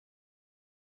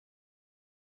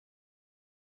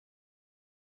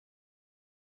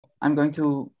I'm going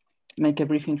to make a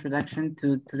brief introduction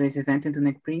to today's event and to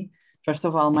NECPRI. First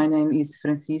of all, my name is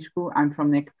Francisco. I'm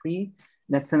from NECPRI.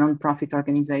 That's a non-profit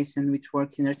organization which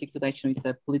works in articulation with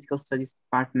the Political Studies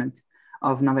Department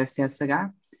of Nova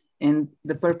FCSH. And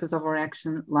the purpose of our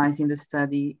action lies in the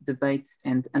study, debate,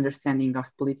 and understanding of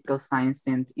political science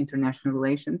and international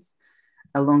relations.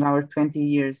 Along our 20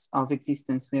 years of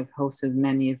existence, we have hosted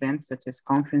many events such as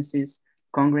conferences,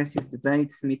 congresses,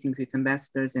 debates, meetings with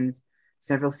ambassadors, and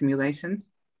several simulations.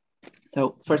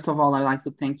 So first of all, I'd like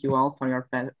to thank you all for your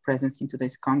presence in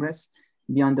today's Congress,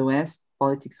 Beyond the West,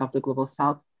 Politics of the Global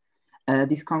South.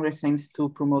 This Congress aims to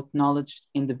promote knowledge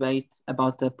and debate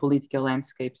about the political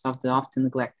landscapes of the often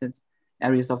neglected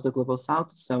areas of the Global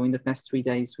South. So in the past 3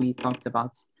 days, we talked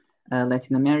about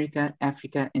Latin America,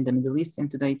 Africa, and the Middle East,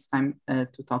 and today it's time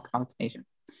to talk about Asia.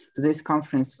 Today's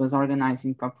conference was organized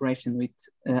in cooperation with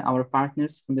our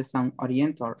partners, Fundação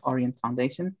Oriente or Orient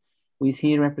Foundation, who is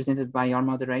here represented by our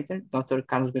moderator, Dr.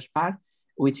 Carlos Gaspar,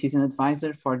 which is an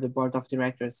advisor for the board of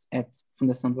directors at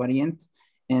Fundação Oriente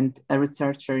and a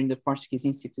researcher in the Portuguese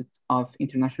Institute of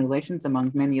International Relations, among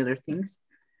many other things.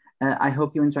 I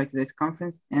hope you enjoyed today's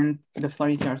conference, and the floor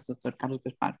is yours, Dr. Carlos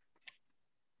Gaspar.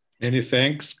 Many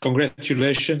thanks.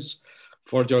 Congratulations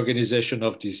for the organization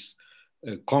of this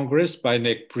Congress by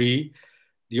NECPRI.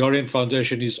 The Orient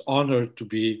Foundation is honored to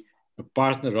be a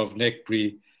partner of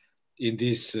NECPRI in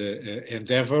this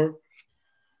endeavor,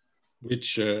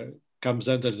 which comes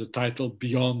under the title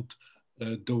Beyond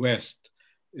the West.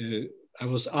 I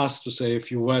was asked to say a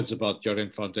few words about the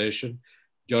Orient Foundation.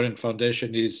 The Orient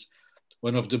Foundation is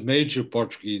one of the major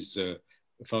Portuguese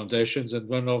foundations and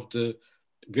one of the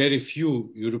very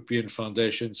few European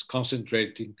foundations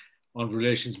concentrating on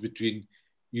relations between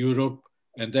Europe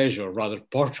and Asia, or rather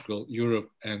Portugal,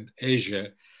 Europe, and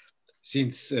Asia,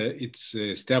 since its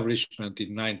establishment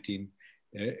in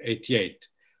 1988.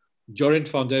 The Orient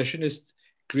Foundation has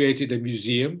created a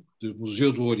museum, the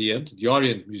Museu do Oriente, the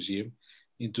Orient Museum,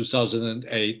 in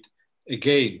 2008.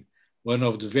 Again, one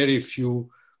of the very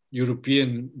few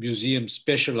European museums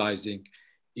specializing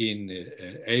in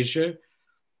Asia.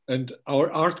 And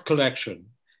our art collection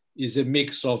is a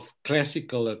mix of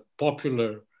classical and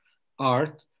popular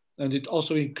art, and it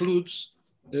also includes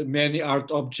many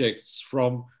art objects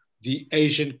from the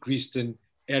Asian Christian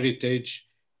heritage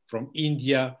from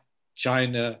India,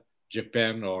 China,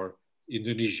 Japan, or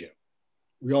Indonesia.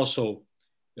 We also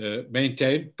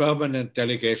maintain permanent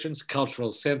delegations,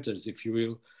 cultural centers, if you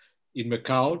will, in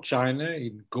Macau, China,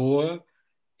 in Goa,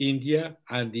 India,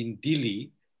 and in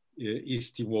Dili,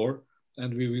 East Timor.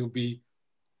 And we will be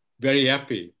very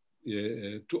happy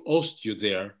to host you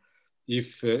there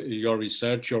if your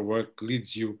research, your work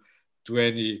leads you to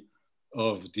any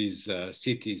of these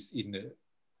cities in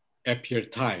happier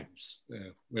times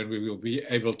when we will be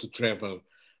able to travel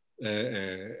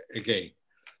again.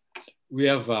 We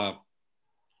have a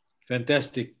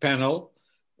fantastic panel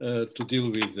to deal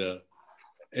with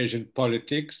Asian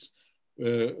politics.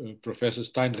 Professor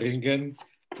Stein Ringen,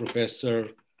 Professor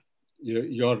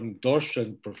Jörn Dosch,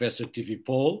 and Professor T.V.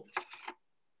 Paul.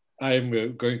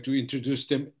 I'm going to introduce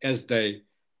them as they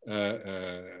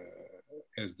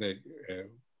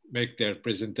make their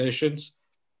presentations.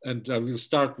 And I will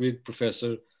start with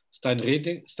Professor Stein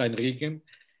Ringen.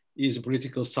 He is a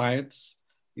political science.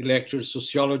 He lectures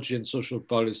sociology and social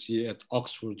policy at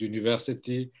Oxford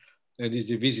University and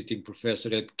is a visiting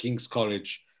professor at King's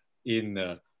College in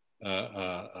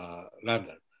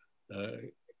London.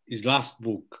 His last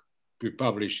book we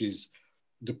published is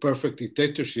The Perfect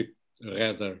Dictatorship, a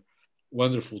rather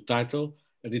wonderful title,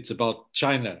 and it's about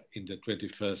China in the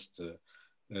 21st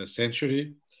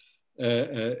century.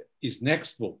 His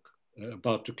next book,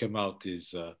 about to come out,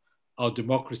 is How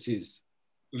Democracies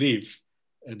Live,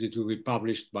 and it will be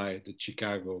published by the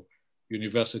Chicago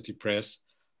University Press.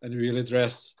 And we will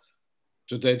address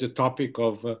today the topic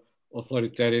of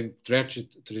authoritarian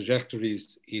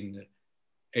trajectories in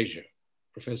Asia.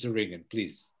 Professor Ringen,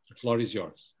 please, the floor is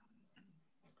yours.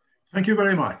 Thank you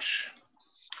very much.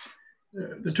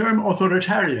 The term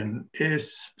authoritarian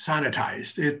is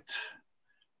sanitized. It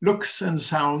looks and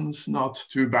sounds not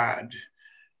too bad,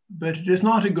 but it is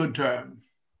not a good term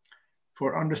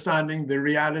for understanding the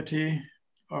reality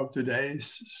of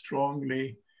today's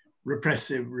strongly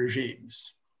repressive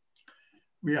regimes.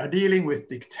 We are dealing with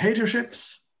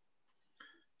dictatorships.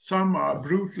 Some are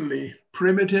brutally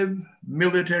primitive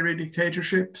military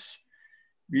dictatorships.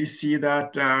 We see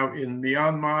that now in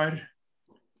Myanmar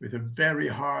with a very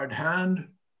hard hand.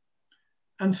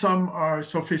 And some are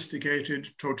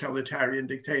sophisticated totalitarian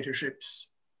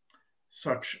dictatorships,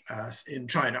 such as in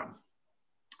China.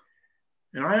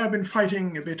 And I have been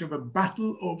fighting a bit of a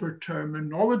battle over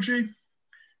terminology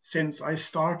since I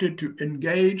started to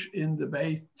engage in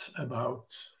debate about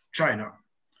China.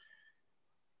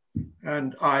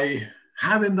 And I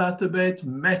have in that debate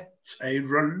met a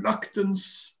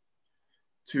reluctance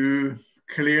to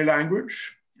clear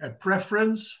language, a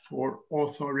preference for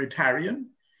authoritarian,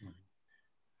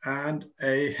 and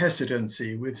a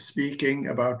hesitancy with speaking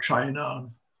about China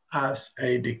as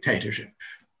a dictatorship.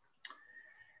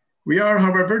 We are,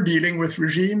 however, dealing with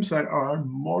regimes that are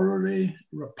morally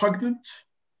repugnant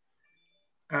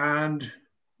and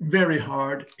very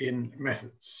hard in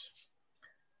methods.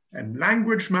 And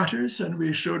language matters, and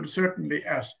we should certainly,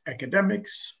 as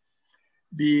academics,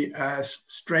 be as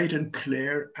straight and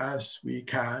clear as we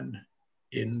can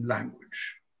in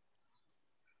language.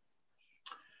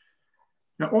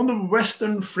 Now, on the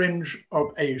western fringe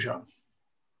of Asia,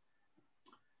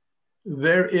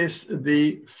 there is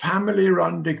the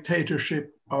family-run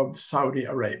dictatorship of Saudi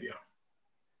Arabia.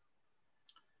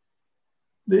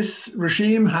 This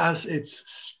regime has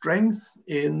its strength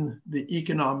in the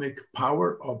economic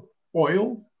power of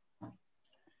oil.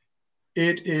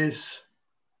 It is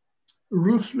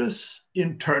ruthless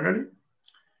internally,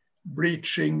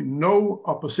 breaching no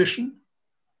opposition.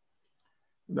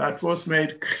 That was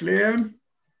made clear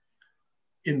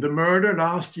in the murder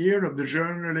last year of the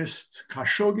journalist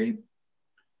Khashoggi,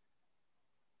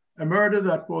 a murder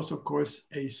that was, of course,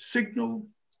 a signal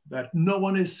that no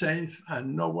one is safe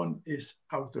and no one is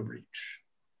out of reach.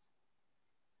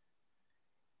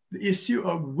 The issue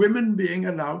of women being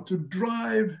allowed to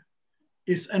drive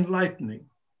is enlightening.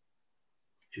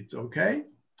 It's okay,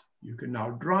 you can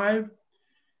now drive,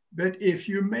 but if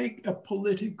you make a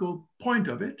political point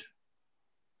of it,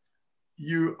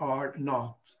 you are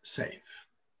not safe.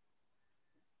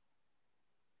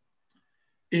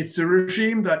 It's a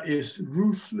regime that is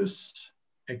ruthless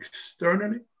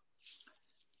externally.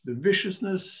 The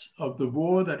viciousness of the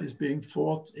war that is being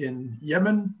fought in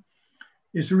Yemen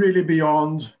is really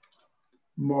beyond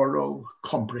moral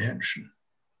comprehension.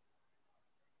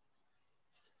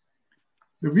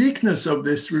 The weakness of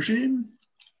this regime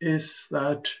is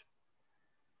that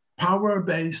power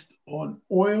based on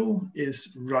oil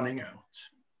is running out.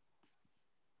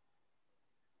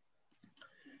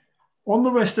 On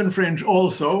the Western fringe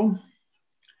also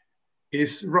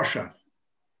is Russia,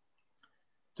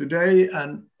 today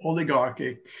an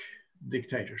oligarchic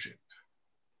dictatorship,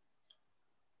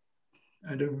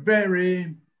 and a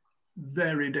very,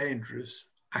 very dangerous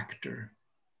actor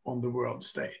on the world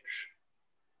stage.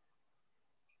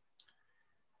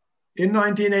 In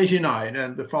 1989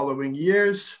 and the following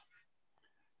years,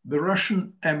 the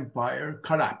Russian Empire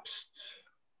collapsed.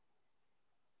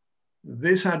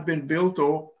 This had been built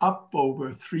up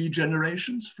over 3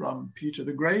 generations from Peter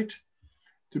the Great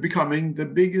to becoming the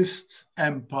biggest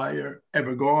empire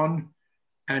ever gone,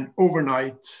 and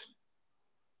overnight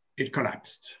it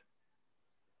collapsed.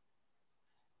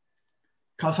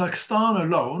 Kazakhstan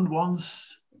alone,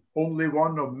 once only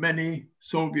one of many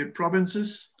Soviet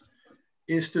provinces,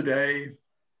 is today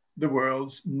the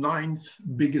world's 9th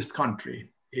biggest country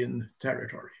in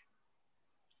territory.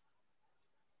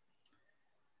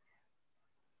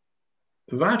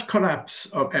 That collapse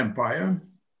of empire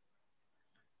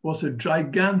was a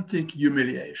gigantic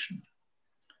humiliation.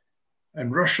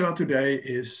 And Russia today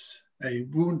is a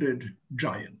wounded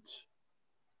giant.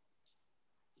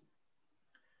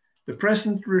 The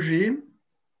present regime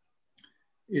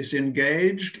is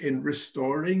engaged in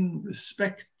restoring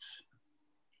respect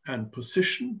and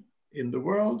position in the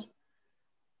world,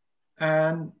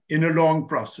 and in a long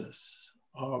process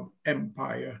of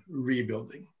empire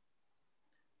rebuilding.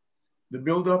 The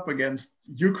buildup against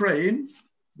Ukraine,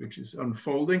 which is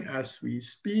unfolding as we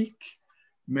speak,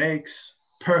 makes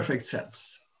perfect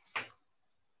sense.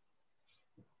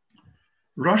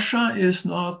 Russia is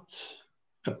not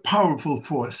a powerful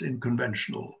force in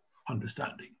conventional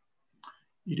understanding.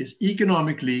 It is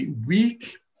economically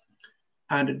weak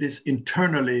and it is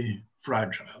internally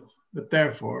fragile, but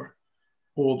therefore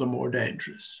all the more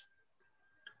dangerous.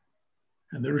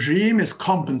 And the regime is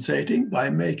compensating by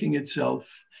making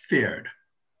itself feared.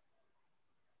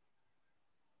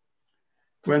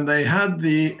 When they had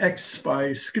the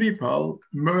ex-spy Skripal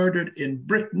murdered in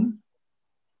Britain,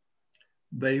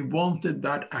 they wanted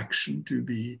that action to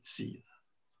be seen.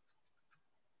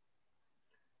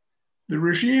 The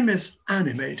regime is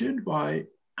animated by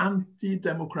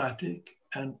anti-democratic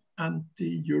and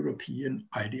anti-European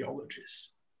ideologies.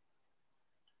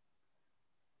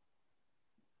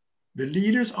 The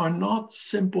leaders are not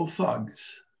simple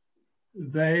thugs.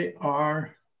 They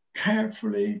are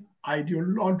carefully,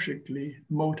 ideologically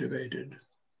motivated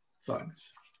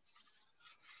thugs.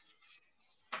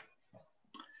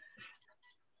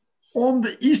 On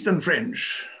the eastern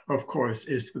fringe, of course,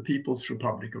 is the People's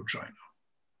Republic of China.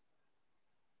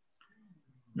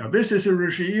 Now, this is a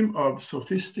regime of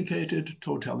sophisticated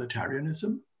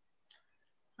totalitarianism,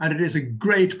 and it is a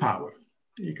great power,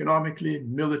 economically,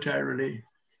 militarily,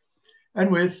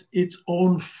 and with its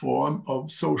own form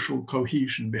of social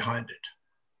cohesion behind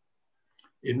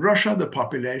it. In Russia, the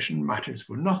population matters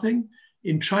for nothing.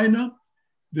 In China,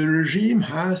 the regime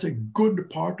has a good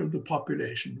part of the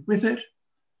population with it,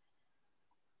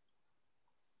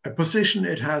 a position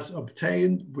it has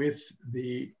obtained with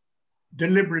the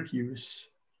deliberate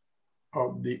use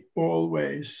of the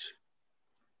always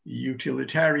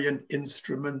utilitarian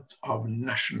instrument of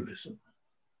nationalism.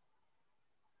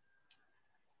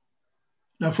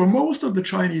 Now, for most of the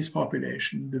Chinese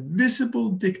population, the visible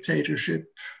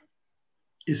dictatorship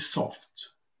is soft.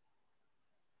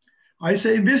 I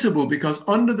say visible because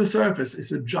under the surface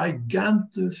is a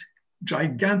gigantic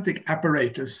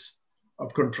apparatus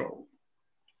of control.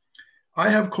 I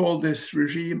have called this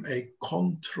regime a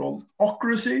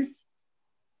controlocracy,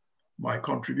 my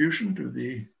contribution to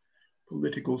the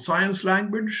political science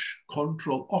language,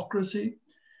 controlocracy,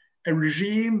 a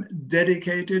regime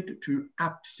dedicated to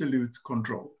absolute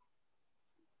control.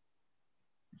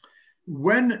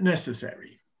 When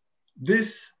necessary,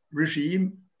 this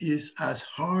regime is as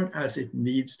hard as it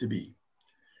needs to be.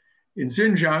 In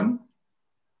Xinjiang,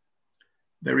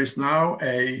 there is now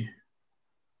a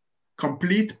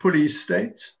complete police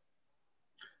state,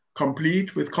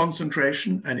 complete with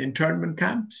concentration and internment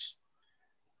camps,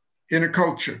 in a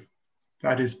culture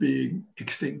that is being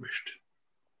extinguished.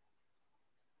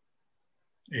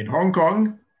 In Hong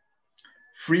Kong,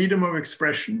 freedom of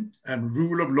expression and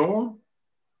rule of law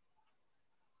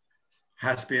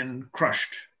has been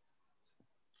crushed.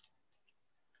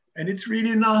 And it's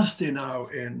really nasty now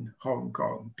in Hong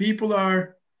Kong. People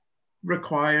are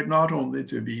required not only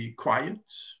to be quiet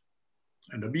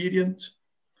and obedient,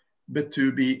 but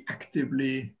to be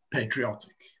actively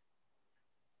patriotic.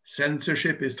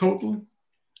 Censorship is total,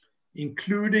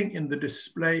 including in the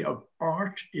display of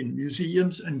art in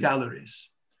museums and galleries,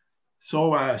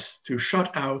 so as to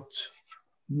shut out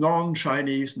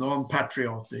non-Chinese,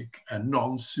 non-patriotic, and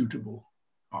non-suitable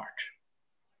art.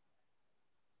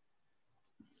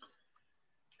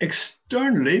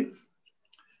 Externally,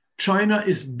 China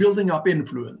is building up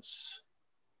influence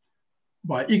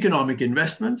by economic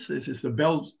investments. This is the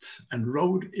Belt and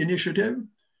Road Initiative,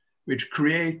 which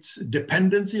creates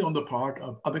dependency on the part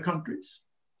of other countries.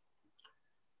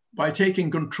 By taking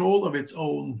control of its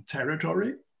own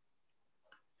territory,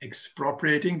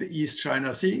 expropriating the East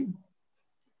China Sea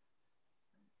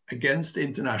against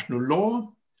international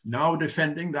law, now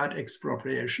defending that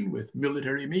expropriation with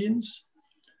military means,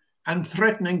 and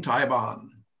threatening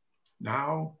Taiwan,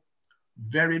 now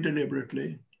very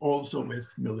deliberately also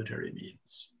with military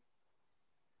means.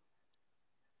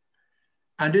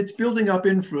 And it's building up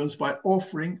influence by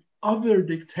offering other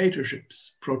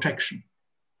dictatorships protection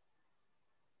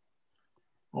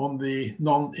on the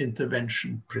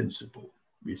non-intervention principle.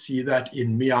 We see that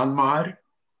in Myanmar,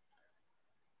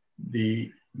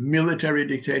 the military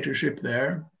dictatorship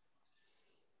there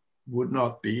would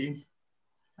not be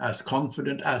as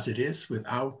confident as it is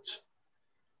without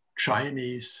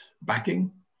Chinese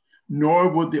backing, nor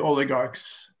would the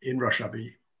oligarchs in Russia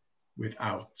be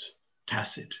without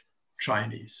tacit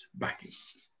Chinese backing.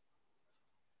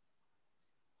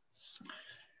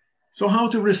 So how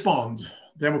to respond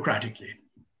democratically?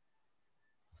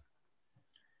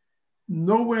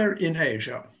 Nowhere in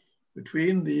Asia,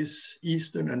 between these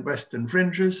eastern and western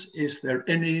fringes, is there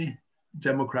any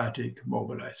democratic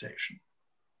mobilization.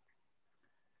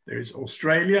 There is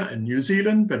Australia and New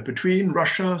Zealand, but between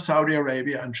Russia, Saudi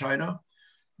Arabia, and China,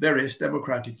 there is,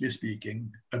 democratically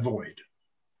speaking, a void.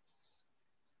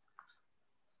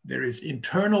 There is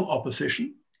internal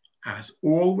opposition, as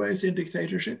always in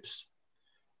dictatorships,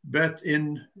 but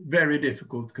in very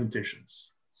difficult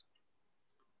conditions.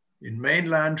 In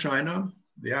mainland China,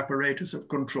 the apparatus of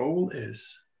control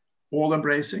is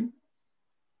all-embracing.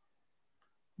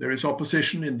 There is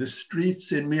opposition in the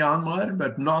streets in Myanmar,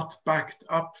 but not backed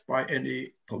up by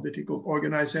any political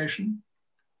organization.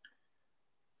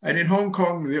 And in Hong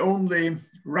Kong, the only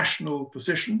rational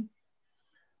position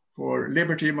for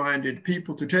liberty-minded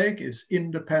people to take is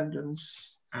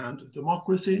independence and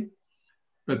democracy.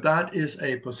 But that is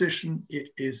a position it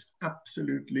is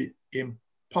absolutely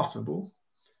impossible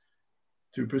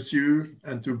to pursue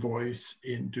and to voice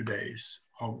in today's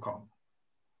Hong Kong.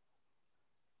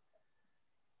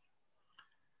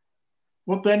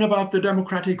 What then about the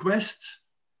democratic West?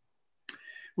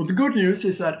 Well, the good news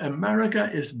is that America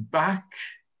is back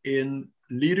in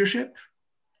leadership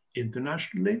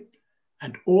internationally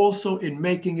and also in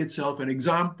making itself an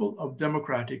example of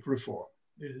democratic reform.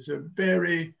 It is a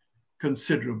very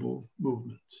considerable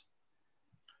movement.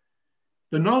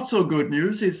 The not so good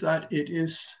news is that it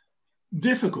is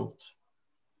difficult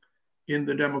in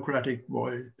the democratic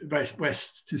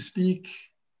West to speak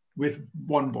with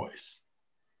one voice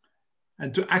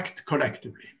and to act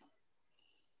collectively.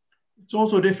 It's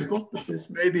also difficult, but this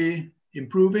may be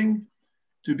improving,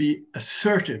 to be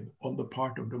assertive on the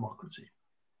part of democracy.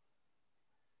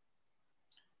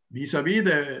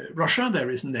 Vis-a-vis Russia, there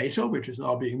is NATO, which is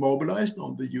now being mobilized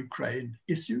on the Ukraine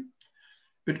issue.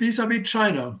 But vis-a-vis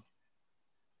China,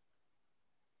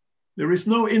 there is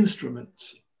no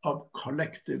instrument of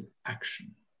collective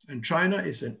action. And China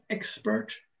is an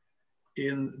expert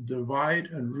in divide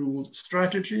and rule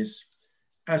strategies,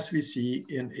 as we see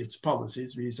in its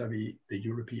policies vis-a-vis the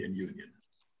European Union.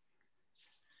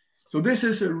 So this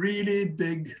is a really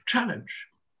big challenge.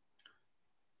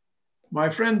 My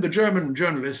friend, the German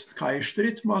journalist Kai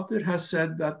Strittmatter, has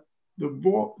said that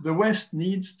the West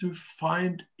needs to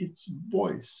find its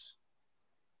voice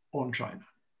on China.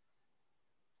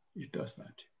 It does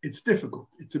that. It's difficult.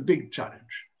 It's a big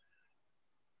challenge.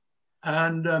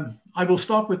 And I will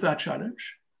stop with that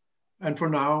challenge. And for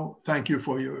now, thank you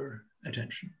for your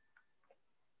attention.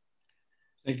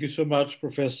 Thank you so much,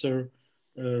 Professor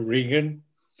Ringen.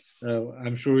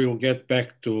 I'm sure we'll get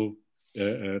back to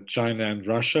China and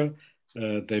Russia.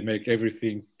 They make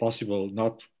everything possible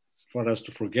not for us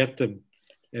to forget them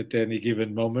at any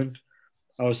given moment.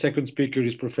 Our second speaker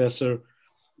is Professor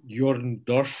Jörn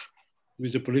Dosch, who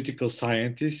is a political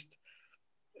scientist,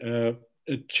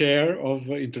 a chair of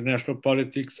international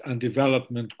politics and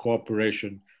development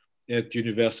cooperation at the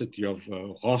University of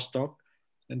Rostock,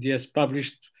 and he has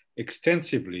published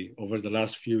extensively over the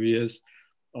last few years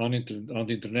on the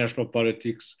international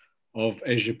politics of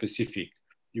Asia Pacific.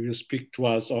 He will speak to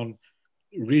us on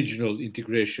regional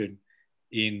integration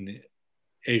in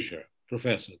Asia.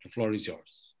 Professor, the floor is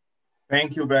yours.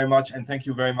 Thank you very much, and thank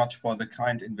you very much for the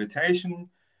kind invitation.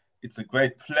 It's a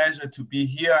great pleasure to be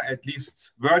here, at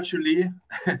least virtually.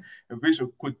 I wish I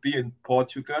could be in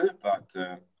Portugal, but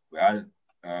well,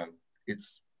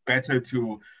 it's better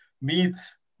to meet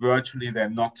virtually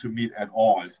than not to meet at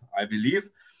all, I believe.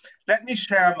 Let me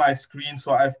share my screen.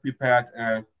 So I've prepared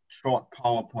a short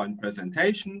PowerPoint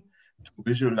presentation to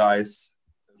visualize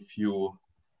a few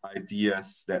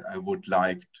ideas that I would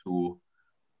like to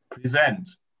present.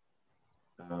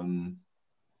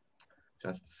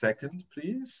 Just a second,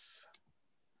 please.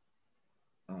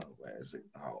 Where is it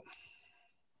now?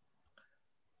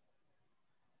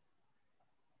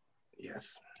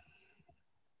 Yes.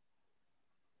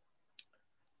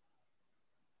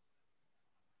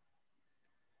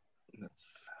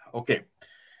 Okay.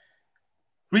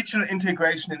 Regional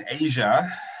integration in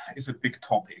Asia is a big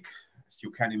topic, as you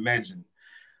can imagine.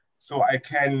 So I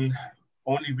can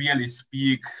only really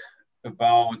speak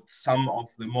about some of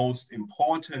the most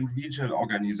important regional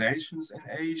organizations in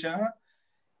Asia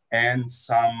and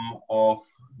some of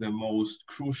the most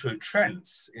crucial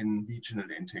trends in regional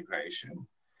integration.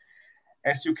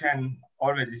 As you can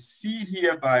already see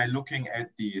here by looking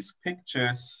at these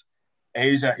pictures,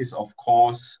 Asia is, of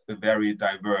course, a very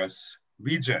diverse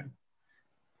region.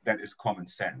 That is common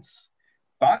sense.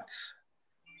 But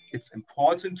it's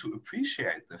important to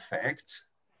appreciate the fact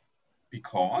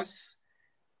because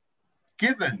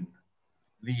given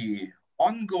the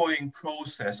ongoing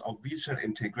process of regional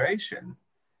integration,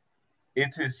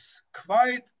 it is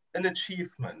quite an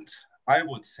achievement, I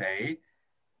would say,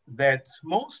 that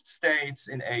most states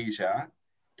in Asia,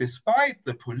 despite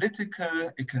the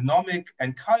political, economic,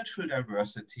 and cultural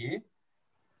diversity,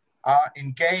 are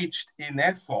engaged in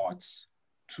efforts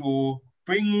to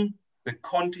bring the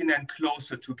continent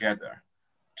closer together,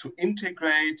 to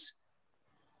integrate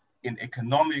in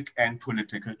economic and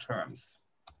political terms.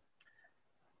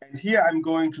 And here I'm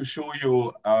going to show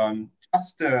you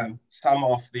just some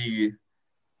of the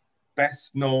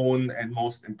best known and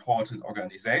most important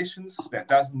organizations. That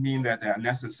doesn't mean that they are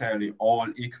necessarily all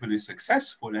equally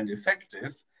successful and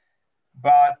effective,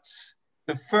 but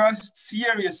the first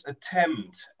serious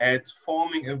attempt at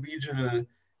forming a regional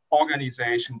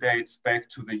organization dates back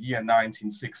to the year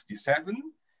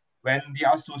 1967, when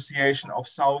the Association of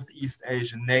Southeast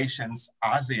Asian Nations,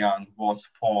 ASEAN, was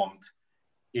formed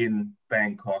in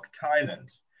Bangkok,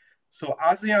 Thailand. So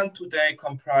ASEAN today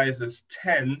comprises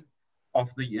 10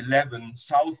 of the 11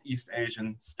 Southeast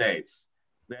Asian states.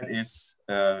 That is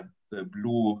the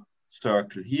blue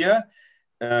circle here.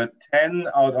 10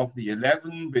 out of the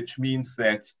 11, which means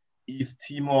that East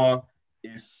Timor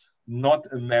is not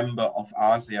a member of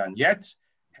ASEAN yet,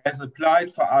 has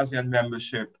applied for ASEAN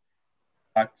membership,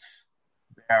 but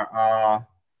there are,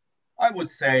 I would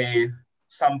say,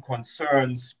 some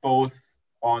concerns both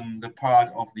on the part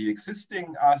of the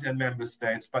existing ASEAN member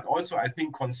states, but also I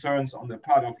think concerns on the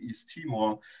part of East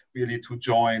Timor really to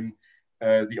join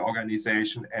the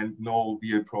organization, and no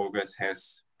real progress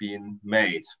has been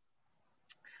made.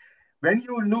 When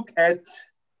you look at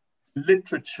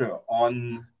literature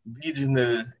on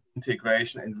regional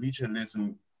integration and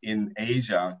regionalism in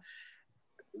Asia,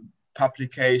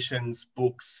 publications,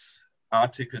 books,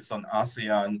 articles on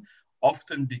ASEAN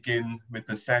often begin with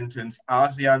the sentence,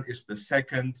 ASEAN is the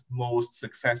second most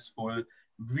successful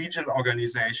regional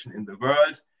organization in the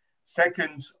world,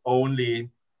 second only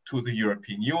to the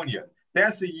European Union.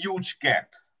 There's a huge gap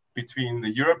between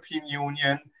the European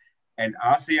Union and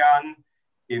ASEAN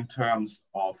in terms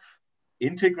of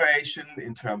integration,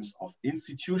 in terms of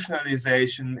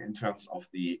institutionalization, in terms of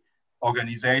the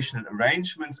organizational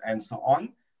arrangements and so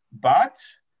on. But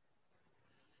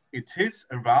it is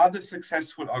a rather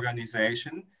successful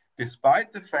organization,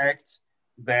 despite the fact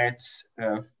that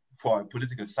for a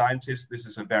political scientist, this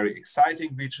is a very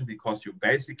exciting region because you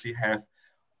basically have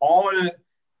all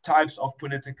types of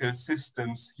political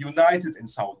systems united in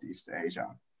Southeast Asia.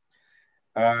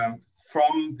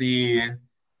 From the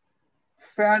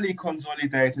fairly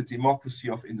consolidated democracy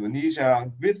of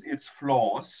Indonesia with its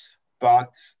flaws,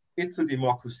 but it's a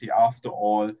democracy after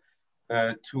all,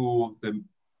 to the,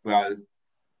 well,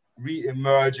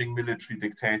 re-emerging military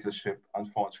dictatorship,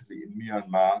 unfortunately, in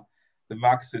Myanmar, the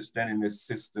Marxist-Leninist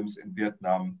systems in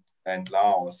Vietnam and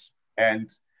Laos, and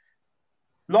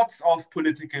lots of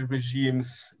political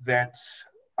regimes that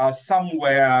are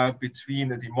somewhere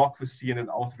between a democracy and an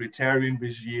authoritarian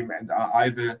regime and are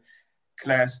either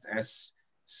classed as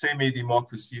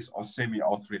semi-democracies or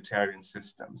semi-authoritarian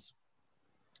systems.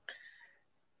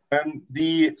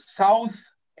 The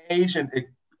South Asian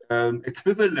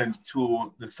equivalent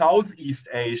to the Southeast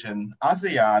Asian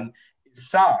ASEAN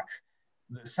is SAARC,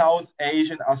 the South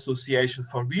Asian Association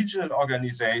for Regional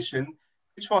Organization,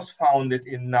 which was founded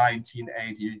in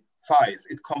 1985.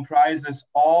 It comprises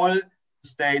all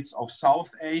states of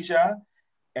South Asia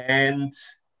and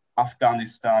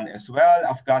Afghanistan as well.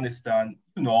 Afghanistan,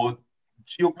 you know,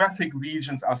 geographic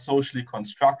regions are socially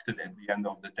constructed at the end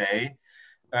of the day.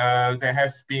 There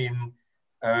have been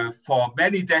for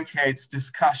many decades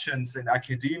discussions in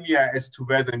academia as to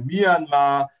whether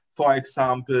Myanmar, for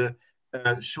example,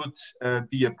 should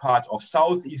be a part of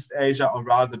Southeast Asia or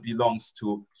rather belongs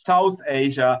to South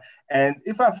Asia, and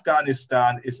if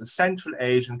Afghanistan is a Central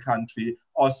Asian country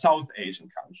or South Asian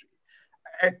country.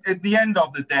 At the end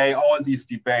of the day, all these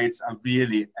debates are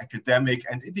really academic,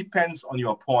 and it depends on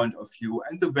your point of view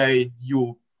and the way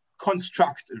you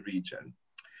construct a region.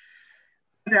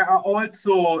 There are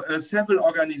also several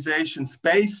organizations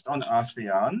based on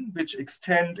ASEAN, which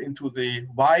extend into the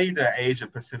wider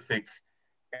Asia-Pacific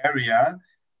area.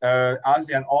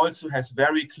 ASEAN also has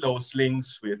very close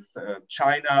links with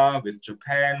China, with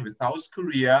Japan, with South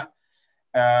Korea,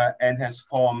 and has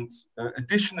formed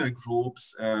additional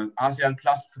groups, ASEAN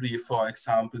 +3, for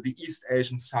example, the East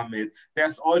Asian Summit.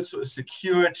 There's also a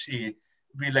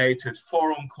security-related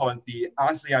forum called the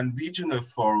ASEAN Regional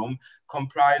Forum,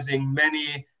 comprising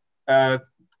many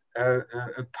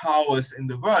powers in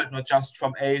the world, not just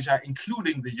from Asia,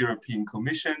 including the European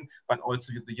Commission, but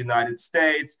also the United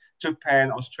States,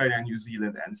 Japan, Australia, New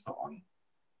Zealand, and so on.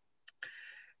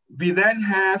 We then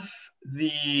have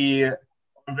the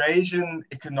Eurasian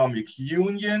Economic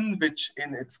Union, which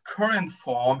in its current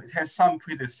form, it has some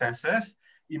predecessors,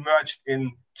 emerged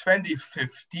in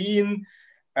 2015,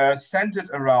 centered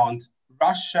around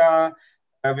Russia,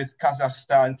 with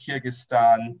Kazakhstan,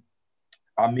 Kyrgyzstan,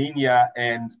 Armenia,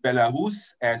 and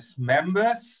Belarus as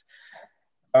members.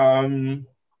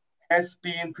 Has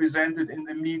been presented in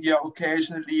the media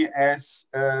occasionally as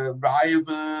a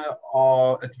rival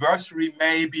or adversary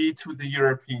maybe to the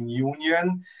European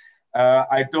Union.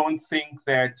 I don't think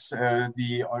that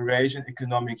the Eurasian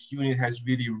Economic Union has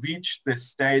really reached the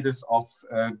status of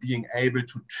being able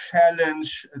to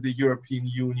challenge the European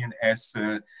Union as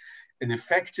an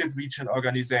effective regional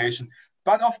organization.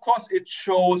 But of course, it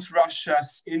shows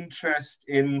Russia's interest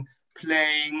in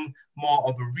playing more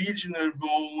of a regional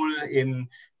role in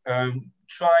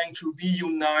trying to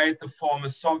reunite the former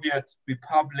Soviet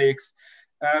republics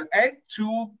and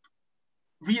to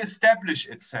reestablish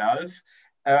itself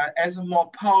as a more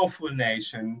powerful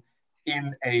nation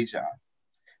in Asia.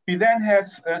 We then have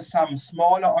some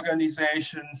smaller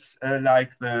organizations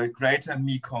like the Greater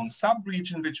Mekong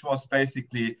Sub-region, which was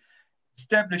basically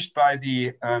established by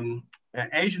the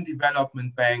Asian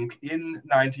Development Bank in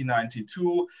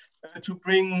 1992 to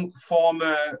bring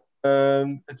former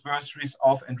adversaries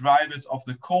of and rivals of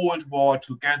the Cold War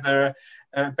together,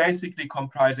 basically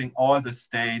comprising all the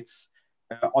states,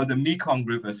 all the Mekong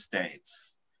River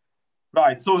states.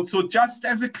 Right, so just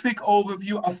as a quick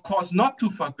overview, of course, not to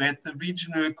forget the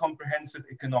Regional Comprehensive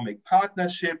Economic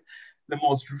Partnership, the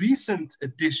most recent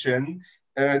addition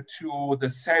to the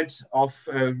set of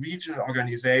regional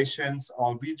organizations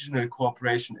or regional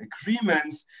cooperation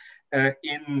agreements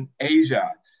in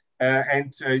Asia.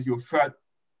 And you've heard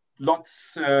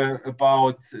lots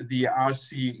about the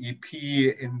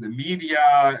RCEP in the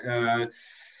media.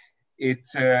 It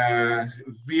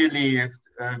really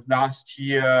last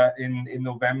year in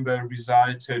November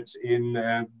resulted in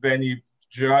many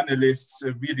journalists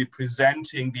really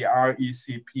presenting the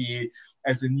RCEP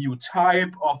as a new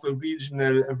type of a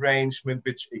regional arrangement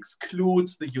which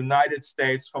excludes the United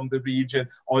States from the region.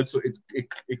 Also, it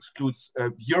excludes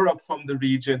Europe from the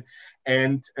region,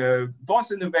 and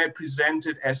was in a way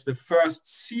presented as the first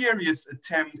serious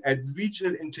attempt at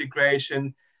regional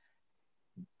integration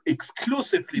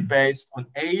exclusively based on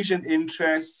Asian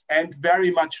interests and very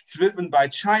much driven by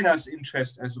China's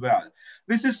interest as well.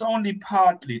 This is only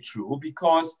partly true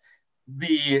because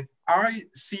the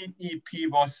RCEP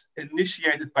was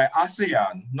initiated by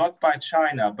ASEAN, not by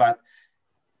China, but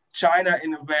China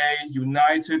in a way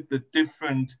united the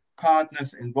different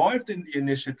partners involved in the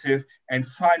initiative and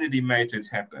finally made it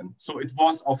happen. So it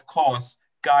was, of course,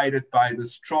 guided by the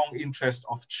strong interest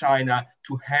of China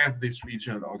to have this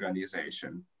regional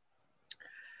organization.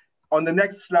 On the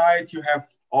next slide, you have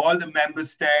all the member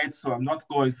states. So I'm not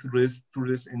going through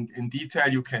this in detail.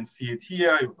 You can see it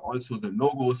here. You have also the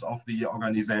logos of the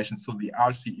organization. So the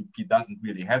RCEP doesn't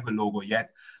really have a logo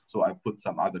yet. So I put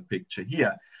some other picture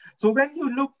here. So when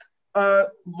you look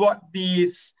what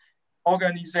these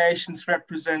organizations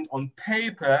represent on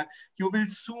paper, you will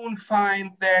soon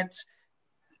find that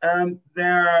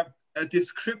their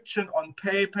description on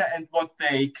paper and what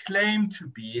they claim to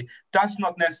be does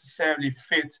not necessarily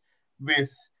fit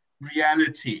with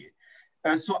reality.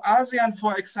 So ASEAN,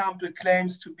 for example,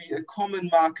 claims to be a common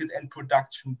market and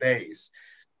production base.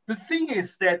 The thing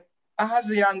is that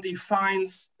ASEAN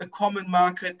defines a common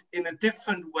market in a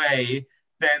different way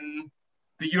than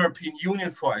the European Union,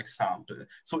 for example.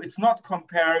 So it's not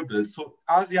comparable. So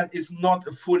ASEAN is not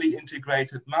a fully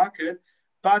integrated market,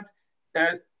 but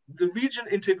the regional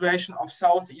integration of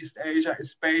Southeast Asia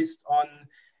is based on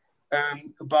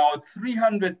about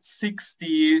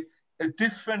 360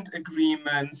 different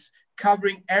agreements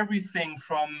covering everything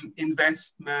from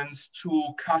investments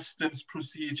to customs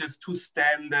procedures, to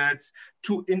standards,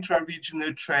 to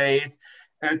intra-regional trade,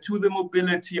 to the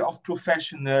mobility of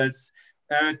professionals,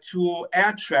 to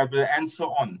air travel, and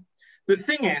so on. The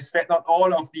thing is that not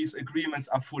all of these agreements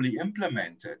are fully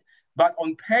implemented. But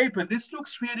on paper, this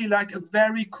looks really like a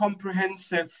very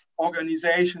comprehensive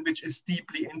organization which is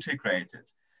deeply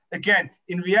integrated. Again,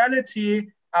 in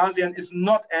reality, ASEAN is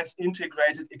not as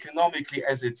integrated economically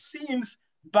as it seems,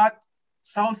 but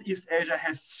Southeast Asia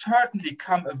has certainly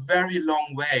come a very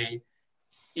long way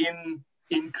in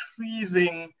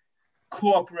increasing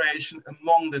cooperation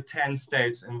among the 10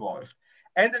 states involved.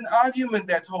 And an argument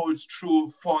that holds true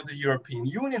for the European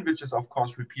Union, which is of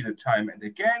course repeated time and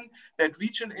again, that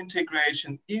regional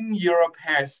integration in Europe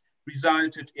has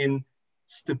resulted in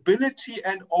stability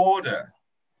and order,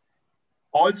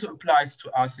 also applies to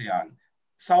ASEAN.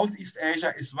 Southeast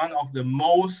Asia is one of the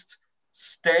most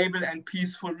stable and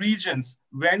peaceful regions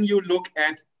when you look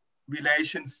at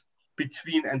relations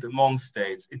between and among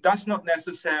states. It does not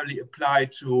necessarily apply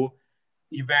to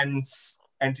events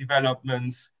and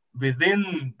developments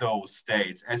within those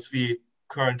states, as we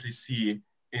currently see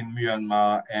in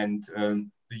Myanmar and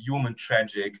the human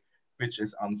tragic which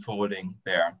is unfolding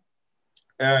there.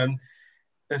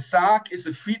 The SAARC is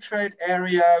a free trade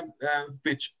area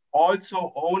which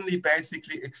also only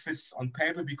basically exists on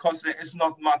paper because there is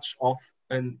not much of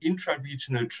an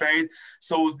intra-regional trade.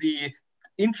 So the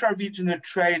intra-regional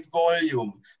trade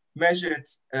volume measured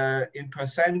in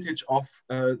percentage of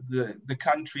the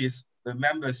country's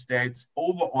member states'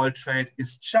 overall trade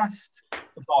is just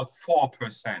about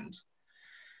 4%.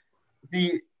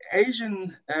 The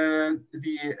Asian,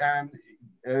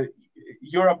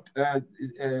 Europe,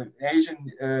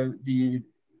 the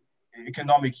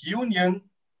Economic Union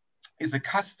is a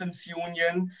customs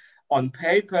union on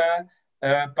paper,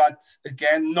 but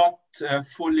again, not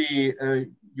fully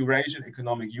Eurasian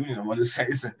Economic Union, I want to say,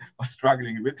 was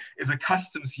struggling a bit, is a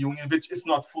customs union which is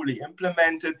not fully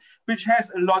implemented, which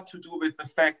has a lot to do with the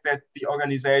fact that the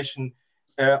organization,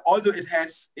 although it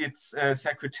has its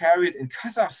secretariat in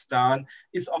Kazakhstan,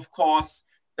 is of course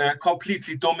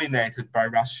completely dominated by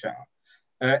Russia.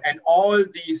 And all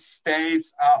these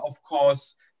states are, of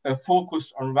course,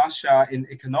 focused on Russia. In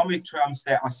economic terms,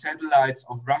 there are satellites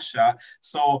of Russia.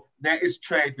 So there is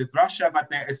trade with Russia, but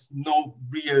there is no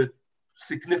real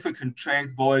significant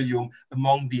trade volume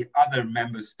among the other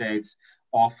member states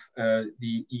of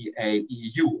the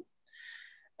EAEU.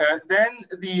 Then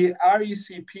the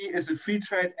RCEP is a free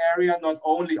trade area, not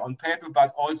only on paper,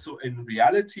 but also in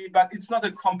reality, but it's not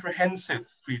a comprehensive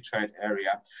free trade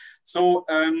area. So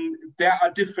there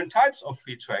are different types of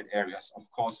free trade areas,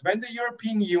 of course. When the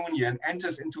European Union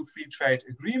enters into free trade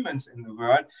agreements in the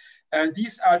world,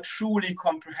 these are truly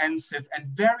comprehensive and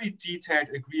very detailed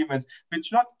agreements,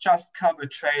 which not just cover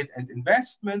trade and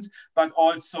investments, but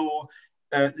also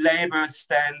labor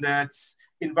standards,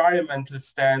 environmental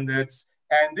standards.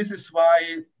 And this is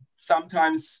why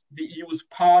sometimes the EU's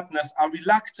partners are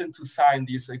reluctant to sign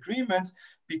these agreements,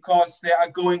 because they are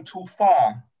going too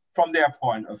far from their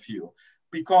point of view.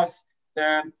 Because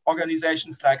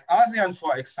organizations like ASEAN,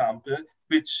 for example,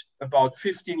 which about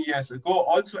 15 years ago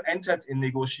also entered in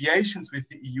negotiations with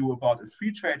the EU about a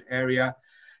free trade area,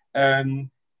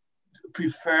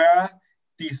 prefer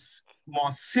these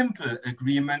more simple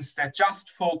agreements that just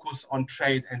focus on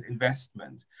trade and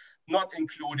investment, not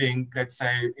including, let's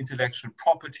say, intellectual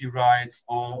property rights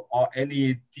or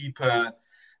any deeper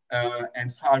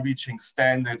and far-reaching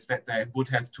standards that they would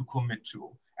have to commit to.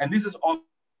 And this is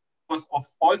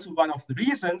also one of the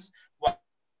reasons why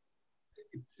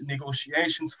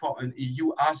negotiations for an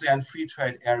EU-ASEAN free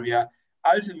trade area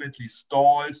ultimately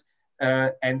stalled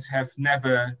and have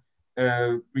never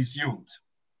resumed.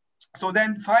 So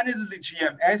then finally, the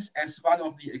GMS as one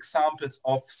of the examples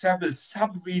of several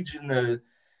sub-regional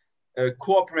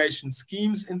cooperation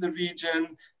schemes in the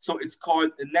region. So it's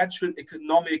called a natural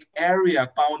economic area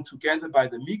bound together by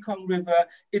the Mekong River.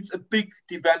 It's a big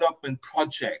development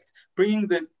project, bringing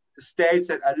the states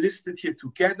that are listed here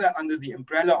together under the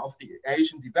umbrella of the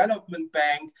Asian Development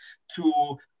Bank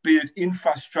to build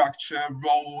infrastructure,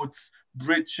 roads,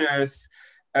 bridges,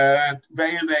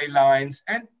 railway lines.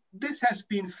 And this has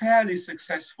been fairly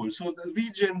successful. So the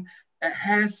region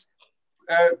has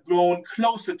grown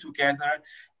closer together,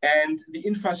 and the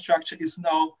infrastructure is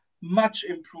now much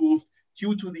improved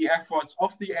due to the efforts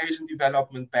of the Asian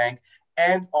Development Bank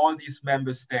and all these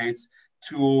member states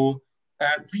to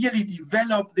really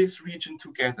develop this region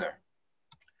together.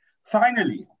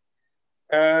 Finally,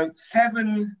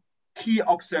 7 key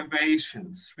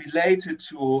observations related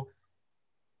to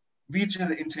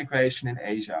regional integration in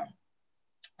Asia.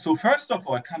 So first of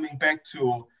all, coming back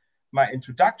to my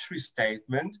introductory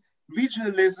statement,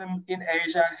 regionalism in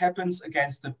Asia happens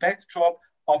against the backdrop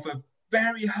of a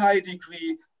very high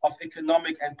degree of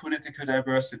economic and political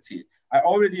diversity. I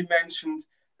already mentioned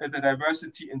the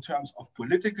diversity in terms of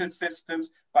political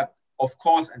systems, but of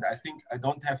course, and I think I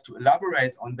don't have to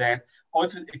elaborate on that,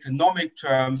 also in economic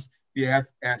terms, we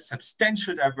have a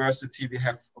substantial diversity. We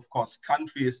have, of course,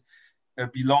 countries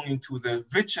belonging to the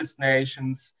richest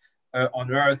nations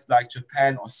on earth, like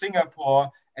Japan or Singapore.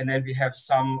 And then we have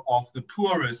some of the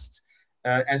poorest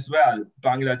as well.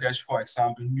 Bangladesh, for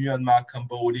example, Myanmar,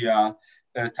 Cambodia,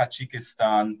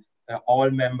 Tajikistan, all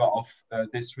member of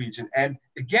this region. And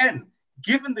again,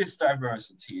 given this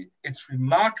diversity, it's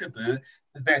remarkable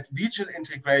that regional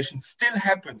integration still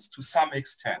happens to some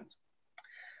extent.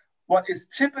 What is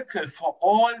typical for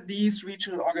all these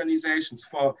regional organizations,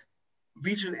 for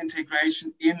regional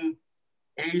integration in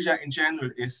Asia in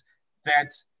general, is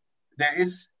that there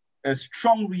is a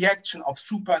strong reaction of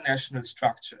supranational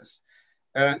structures.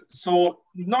 So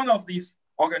none of these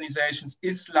organizations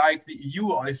is like the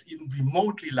EU or is even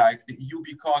remotely like the EU,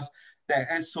 because there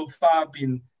has so far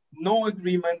been no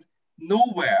agreement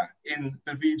nowhere in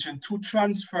the region to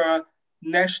transfer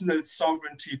national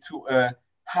sovereignty to a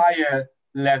higher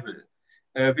level,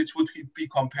 which would be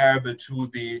comparable to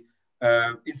the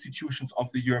institutions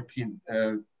of the European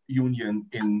Union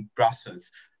in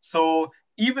Brussels. So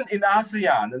even in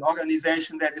ASEAN, an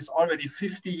organization that is already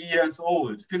 50 years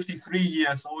old, 53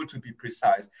 years old to be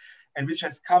precise, and which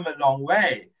has come a long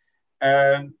way,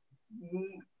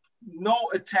 no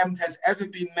attempt has ever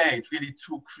been made really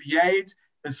to create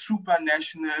a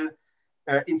supranational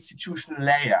institutional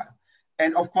layer.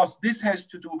 And of course, this has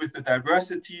to do with the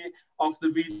diversity of the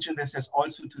region. This has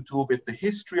also to do with the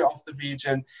history of the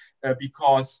region,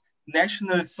 because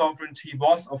national sovereignty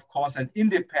was, of course, and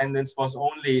independence was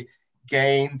only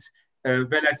gained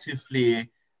relatively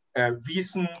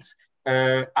recent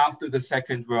after the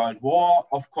Second World War.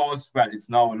 Of course, well, it's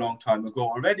now a long time ago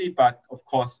already, but of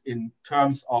course, in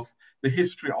terms of the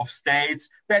history of states,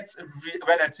 that's a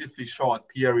relatively short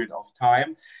period of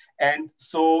time. And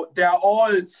so they are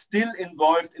all still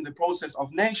involved in the process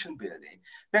of nation building.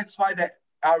 That's why they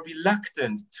are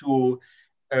reluctant to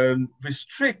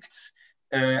restrict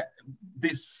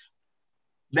this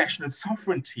national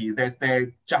sovereignty that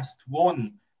they just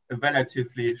won a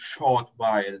relatively short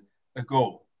while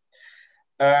ago.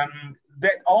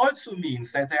 That also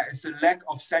means that there is a lack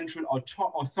of central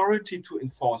authority to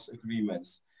enforce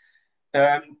agreements.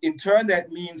 In turn,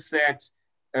 that means that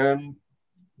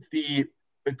the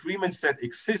agreements that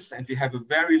exist, and we have a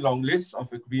very long list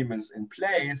of agreements in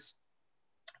place,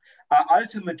 are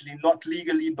ultimately not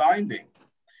legally binding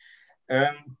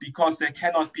because they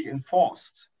cannot be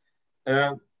enforced.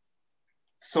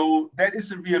 So that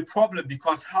is a real problem,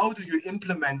 because how do you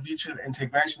implement regional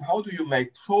integration? How do you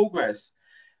make progress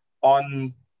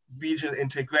on regional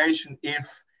integration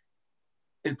if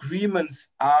agreements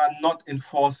are not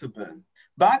enforceable?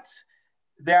 But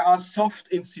there are soft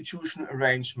institutional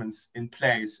arrangements in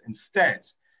place instead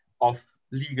of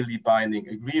legally binding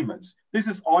agreements. This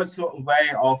is also a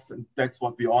way of, that's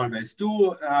what we always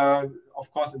do,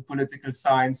 of course, in political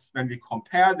science, when we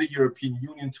compare the European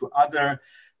Union to other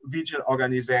regional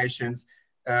organizations,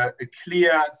 a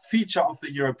clear feature of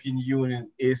the European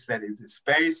Union is that it is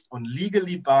based on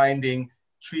legally binding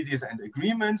treaties and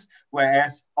agreements,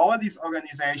 whereas all these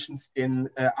organizations in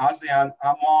ASEAN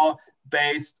are more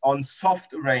based on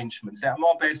soft arrangements. They are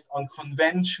more based on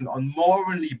convention, on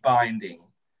morally binding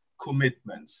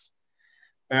commitments,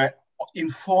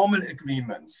 informal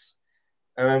agreements.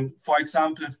 For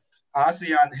example,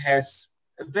 ASEAN has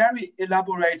a very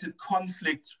elaborated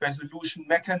conflict resolution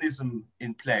mechanism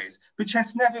in place, which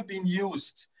has never been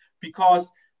used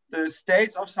because the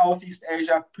states of Southeast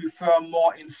Asia prefer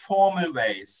more informal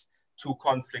ways to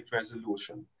conflict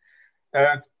resolution.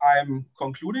 I'm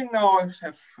concluding now. I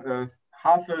have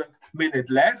half a minute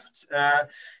left.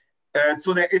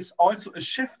 So there is also a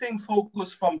shifting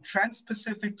focus from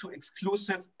trans-Pacific to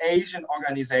exclusive Asian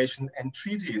organization and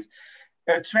treaties.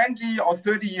 20 or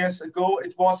 30 years ago,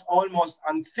 it was almost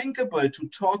unthinkable to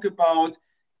talk about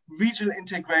regional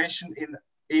integration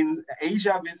in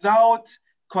Asia without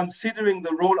considering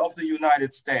the role of the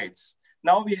United States.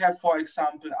 Now we have, for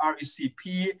example,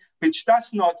 RCEP, which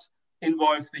does not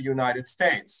involve the United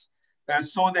States.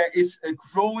 So there is a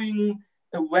growing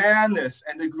awareness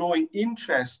and a growing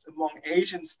interest among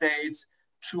Asian states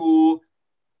to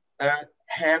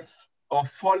have or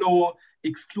follow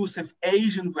exclusive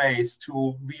Asian ways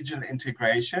to regional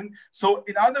integration. So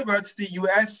in other words, the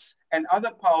US and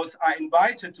other powers are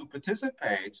invited to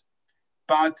participate,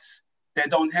 but they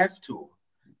don't have to.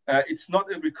 It's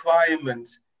not a requirement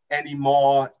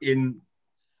anymore in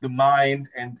the mind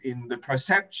and in the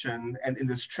perception and in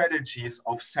the strategies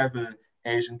of several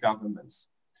Asian governments.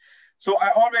 So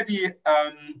I already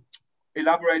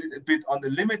elaborated a bit on the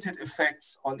limited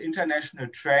effects on international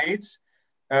trade.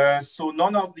 So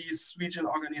none of these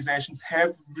regional organizations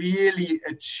have really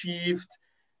achieved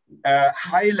a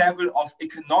high level of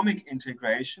economic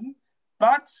integration,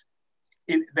 but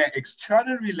in their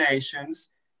external relations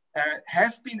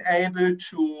have been able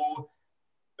to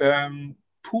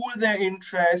pool their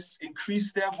interests,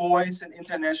 increase their voice in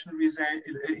international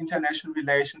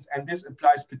relations. And this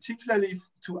applies particularly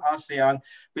to ASEAN,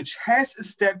 which has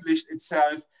established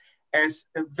itself as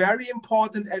a very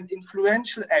important and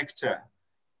influential actor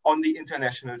on the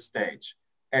international stage.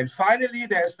 And finally,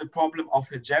 there's the problem of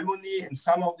hegemony in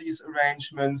some of these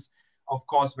arrangements. Of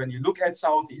course, when you look at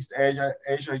Southeast Asia,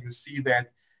 you see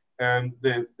that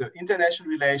the international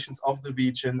relations of the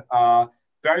region are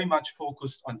very much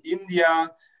focused on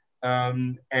India.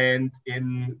 And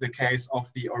in the case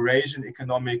of the Eurasian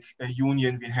Economic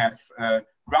Union, we have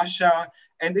Russia.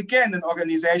 And again, an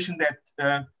organization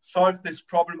that solved this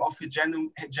problem of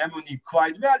hegemony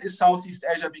quite well is Southeast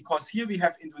Asia, because here we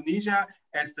have Indonesia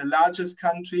as the largest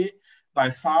country by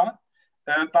far.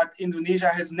 But Indonesia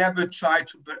has never tried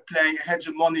to play a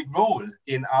hegemonic role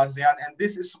in ASEAN. And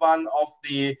this is one of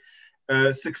the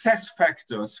success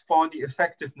factors for the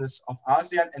effectiveness of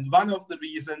ASEAN, and one of the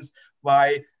reasons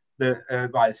why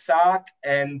SAARC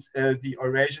and the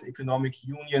Eurasian Economic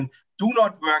Union do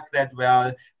not work that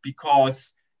well,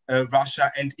 because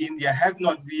Russia and India have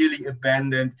not really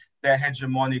abandoned their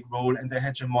hegemonic role and their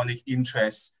hegemonic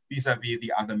interests vis-a-vis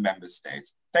the other member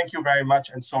states. Thank you very much,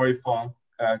 and sorry for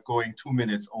going 2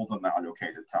 minutes over my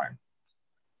allocated time.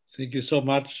 Thank you so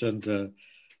much, and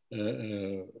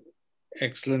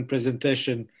excellent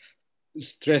presentation,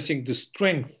 stressing the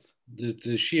strength,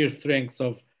 the sheer strength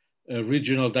of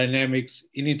regional dynamics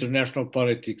in international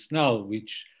politics now,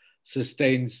 which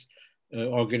sustains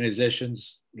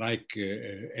organizations like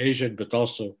Asian, but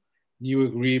also new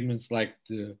agreements like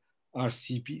the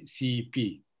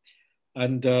RCEP.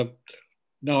 And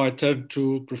now I turn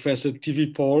to Professor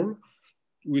T.V. Paul,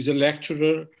 who is a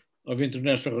lecturer of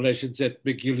international relations at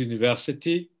McGill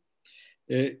University.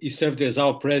 He served as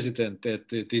our president at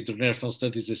the International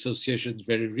Studies Association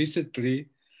very recently.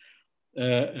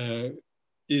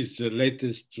 His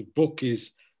latest book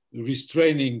is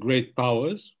Restraining Great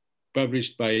Powers,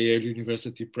 published by Yale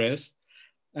University Press.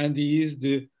 And he is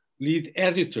the lead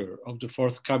editor of the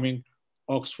forthcoming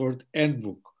Oxford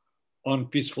Handbook on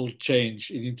Peaceful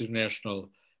Change in International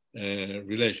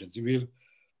Relations. He will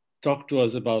talk to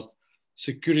us about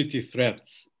security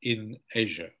threats in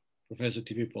Asia. Professor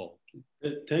T.V. Paul.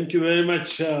 Thank you very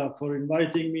much for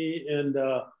inviting me. And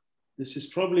this is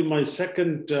probably my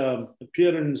second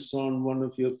appearance on one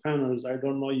of your panels. I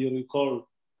don't know, you recall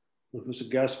Professor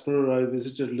Gaspar, I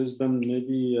visited Lisbon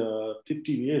maybe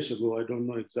 15 years ago. I don't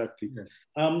know exactly. Yes.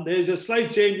 There's a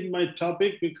slight change in my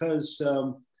topic because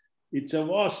it's a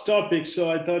vast topic. So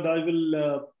I thought I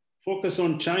will focus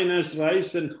on China's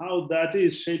rise and how that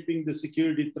is shaping the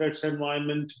security threats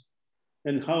environment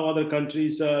and how other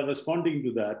countries are responding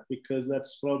to that, because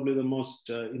that's probably the most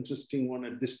interesting one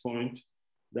at this point.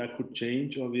 That could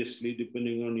change, obviously,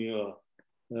 depending on your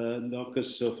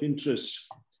locus of interest.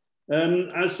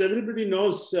 As everybody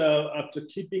knows, after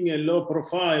keeping a low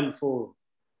profile for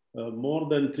more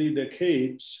than 3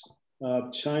 decades,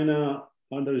 China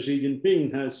under Xi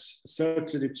Jinping has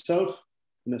asserted itself,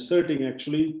 and asserting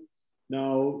actually,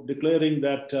 now declaring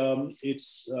that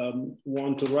it's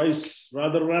want to rise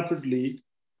rather rapidly,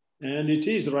 and it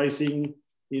is rising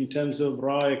in terms of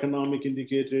raw economic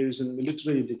indicators and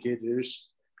military indicators,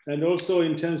 and also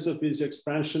in terms of its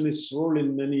expansionist role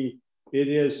in many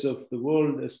areas of the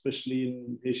world, especially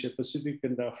in Asia Pacific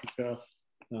and Africa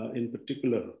in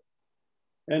particular.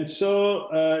 And so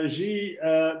Xi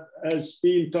has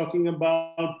been talking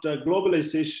about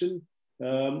globalization.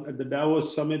 At the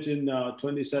Davos summit in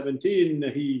 2017,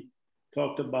 he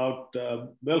talked about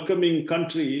welcoming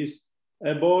countries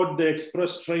aboard the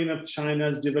express train of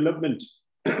China's development.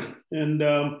 And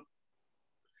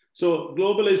so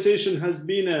globalization has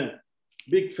been a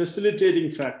big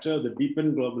facilitating factor, the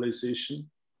deepened globalization,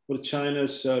 for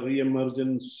China's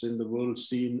re-emergence in the world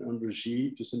scene under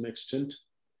Xi to some extent.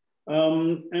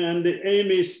 And the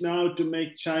aim is now to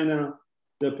make China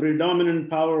the predominant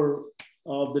power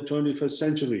of the 21st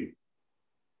century.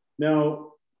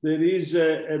 Now, there is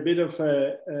a bit of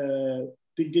a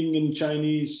thinking in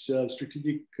Chinese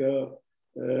strategic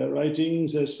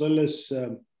writings as well as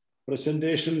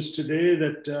presentations today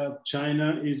that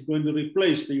China is going to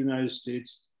replace the United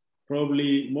States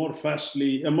probably more faster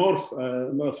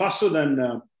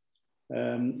than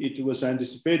it was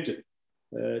anticipated.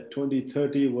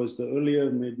 2030 was the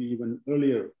earlier, maybe even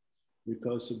earlier,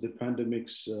 because of the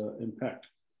pandemic's impact.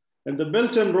 And the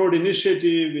Belt and Road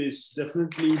Initiative is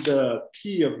definitely the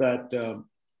key of that,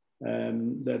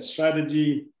 that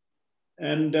strategy.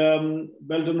 And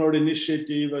Belt and Road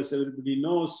Initiative, as everybody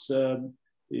knows,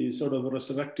 is sort of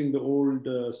resurrecting the old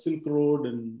Silk Road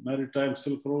and maritime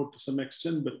Silk Road to some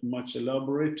extent, but much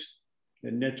elaborate,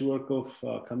 a network of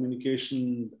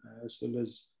communication as well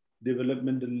as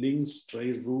developmental links,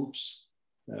 trade routes,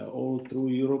 all through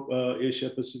Europe, Asia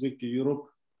Pacific to Europe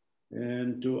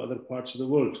and to other parts of the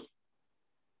world.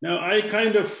 Now, I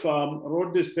kind of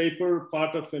wrote this paper,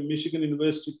 part of a Michigan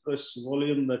University Press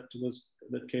volume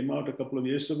that came out a couple of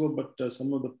years ago, but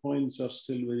some of the points are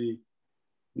still very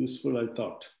useful, I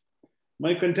thought.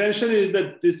 My contention is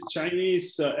that this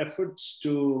Chinese efforts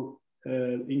to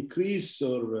increase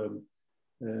or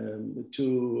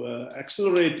to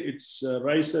accelerate its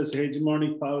rise as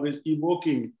hegemonic power is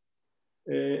evoking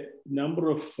a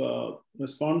number of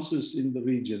responses in the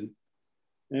region.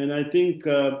 And I think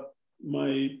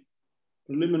my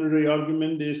preliminary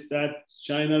argument is that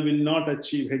China will not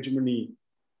achieve hegemony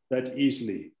that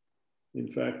easily.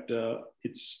 In fact,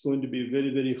 it's going to be very,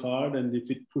 very hard. And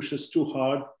if it pushes too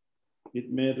hard,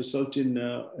 it may result in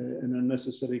an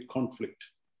unnecessary conflict.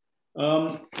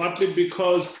 Partly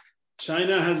because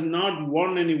China has not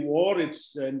won any war.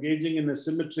 It's engaging in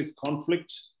asymmetric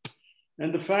conflict.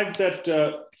 And the fact that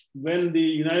when the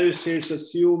United States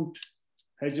assumed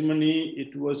hegemony,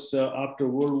 it was after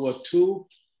World War II,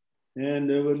 and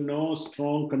there were no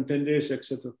strong contenders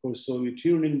except, of course, Soviet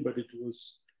Union, but it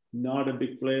was not a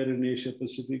big player in Asia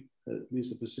Pacific, at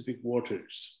least the Pacific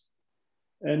waters.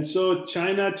 And so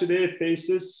China today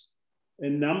faces a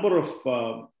number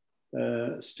of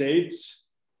states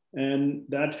and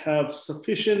that have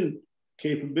sufficient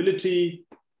capability,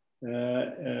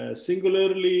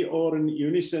 singularly or in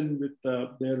unison with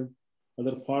their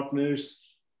other partners,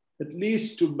 at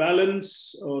least to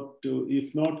balance or to,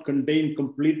 if not contain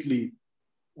completely,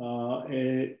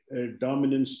 a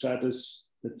dominant status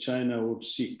that China would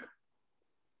seek.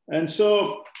 And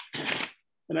so,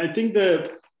 and I think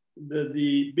the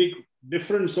big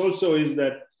difference also is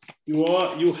that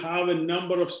you have a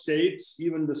number of states,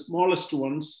 even the smallest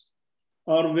ones,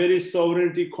 are very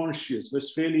sovereignty conscious,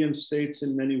 Westphalian states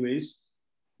in many ways.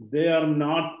 They are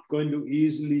not going to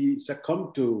easily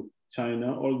succumb to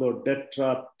China, although debt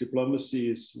trap diplomacy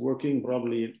is working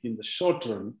probably in the short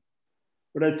run.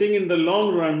 But I think in the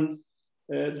long run,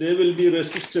 there will be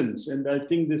resistance. And I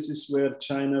think this is where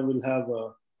China will have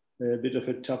a bit of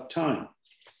a tough time.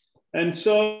 And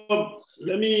so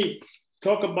let me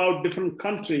talk about different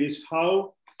countries,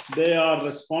 how they are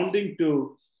responding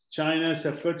to China's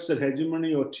efforts at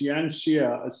hegemony, or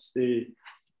Tianxia, as they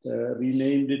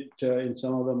renamed it, in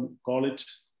some of them call it,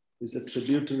 is a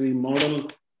tributary model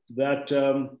that,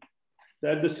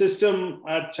 that the system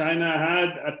at China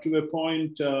had up to a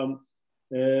point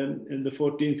in the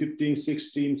 14, 15,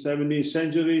 16, 17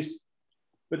 centuries.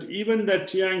 But even that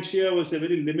Tianxia was a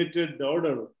very limited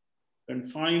order,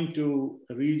 confined to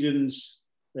regions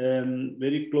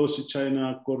very close to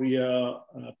China, Korea,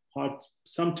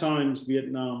 sometimes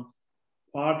Vietnam,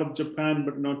 part of Japan,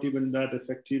 but not even that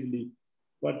effectively.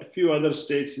 But a few other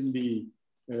states in the,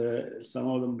 some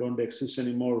of them don't exist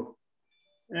anymore.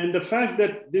 And the fact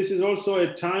that this is also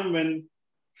a time when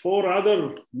three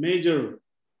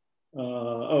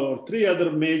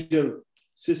other major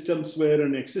systems were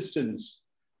in existence.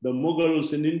 The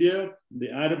Mughals in India, the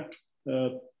Arab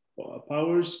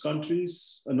powers,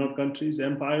 empires,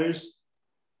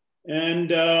 and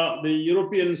the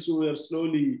Europeans who were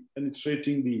slowly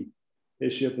penetrating the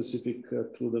Asia-Pacific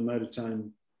through the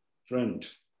maritime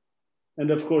front. And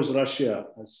of course, Russia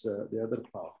as the other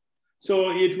power.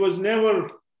 So it was never,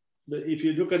 if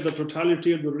you look at the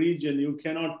totality of the region, you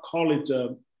cannot call it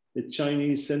a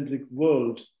Chinese-centric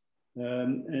world.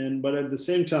 But at the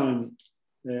same time,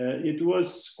 it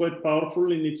was quite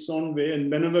powerful in its own way, and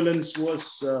benevolence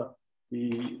was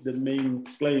the main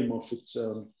claim of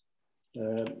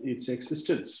its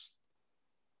existence.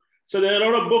 So there are a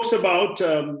lot of books about,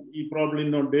 you probably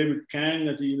know David Kang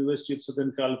at the University of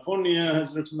Southern California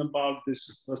has written about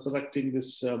this, resurrecting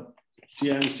this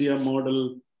Tianxia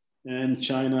model, and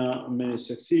China may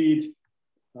succeed,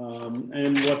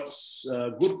 and what's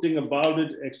a good thing about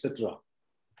it, etc.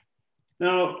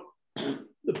 Now,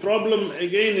 the problem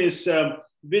again is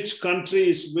which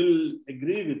countries will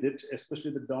agree with it,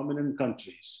 especially the dominant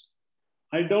countries.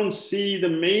 I don't see the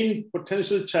main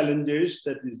potential challenges,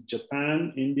 that is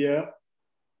Japan, India,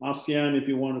 ASEAN, if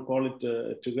you want to call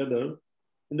it together,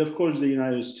 and of course the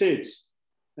United States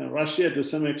and Russia to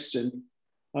some extent,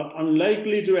 are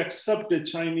unlikely to accept a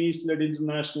Chinese-led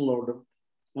international order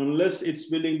unless it's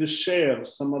willing to share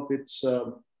some of its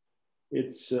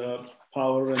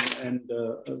power and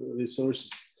resources.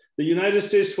 The United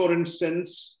States, for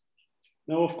instance,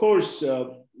 now of course,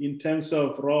 in terms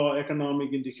of raw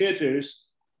economic indicators,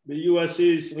 the US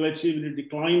is relatively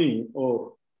declining,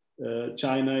 or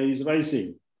China is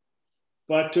rising.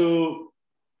 But to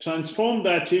transform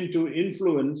that into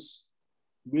influence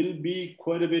will be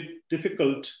quite a bit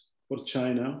difficult for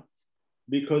China,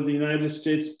 because the United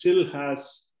States still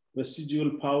has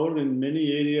residual power in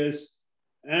many areas,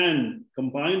 and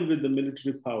combined with the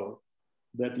military power,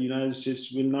 that the United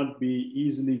States will not be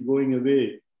easily going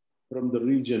away from the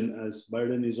region, as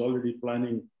Biden is already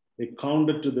planning a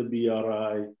counter to the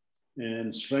BRI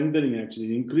and strengthening,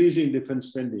 actually increasing defense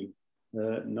spending,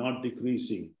 not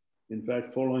decreasing. In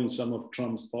fact, following some of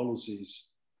Trump's policies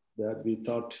that we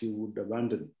thought he would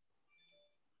abandon.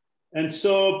 And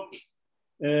so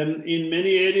in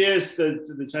many areas,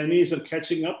 the Chinese are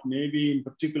catching up, maybe in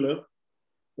particular,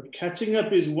 but catching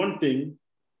up is one thing,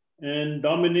 and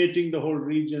dominating the whole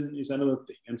region is another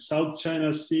thing. And South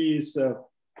China Sea is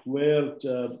where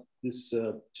this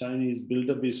Chinese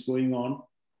buildup is going on.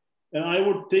 And I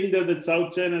would think that the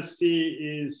South China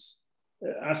Sea is,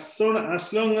 as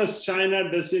long as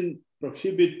China doesn't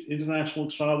prohibit international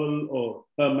travel or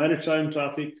maritime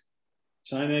traffic,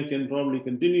 China can probably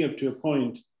continue up to a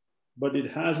point, but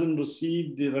it hasn't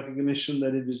received the recognition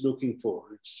that it is looking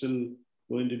for. It's still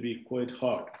going to be quite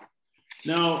hard.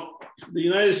 Now, the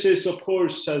United States, of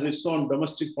course, has its own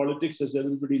domestic politics, as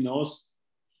everybody knows,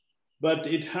 but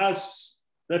it has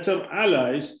better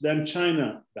allies than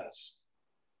China does.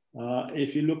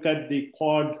 If you look at the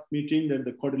Quad meeting,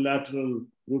 the quadrilateral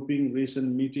grouping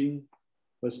recent meeting,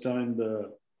 first time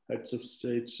the heads of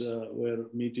states were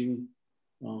meeting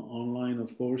online,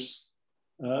 of course.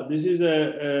 This is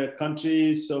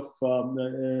countries of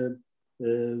the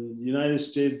United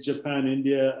States, Japan,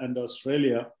 India, and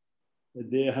Australia.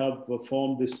 They have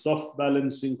formed this soft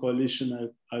balancing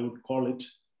coalition, I would call it.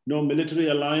 No military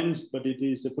alliance, but it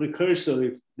is a precursor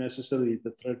if necessary.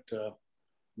 The threat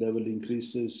level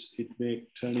increases, it may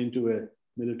turn into a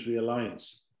military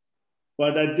alliance.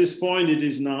 But at this point, it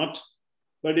is not.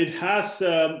 But it has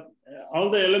all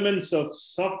the elements of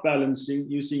soft balancing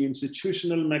using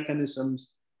institutional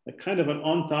mechanisms, a kind of an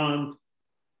entente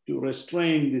to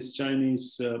restrain this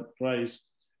Chinese rise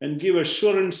and give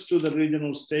assurance to the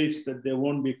regional states that they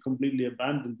won't be completely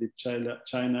abandoned if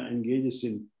China engages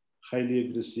in highly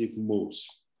aggressive moves.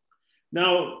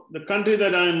 Now, the country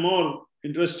that I'm more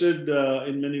interested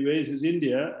in many ways is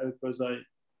India, because I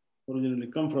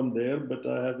originally come from there, but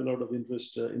I have a lot of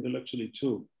interest intellectually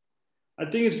too. I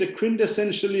think it's a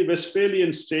quintessentially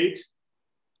Westphalian state,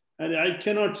 and I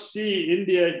cannot see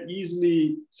India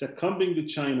easily succumbing to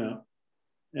China.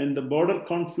 And the border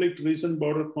conflict, recent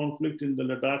border conflict in the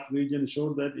Ladakh region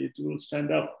showed that it will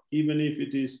stand up, even if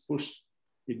it is pushed.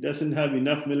 It doesn't have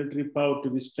enough military power to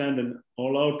withstand an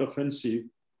all-out offensive.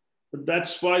 But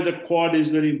that's why the Quad is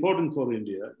very important for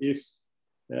India. If,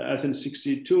 as in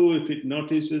 '62, if it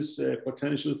notices a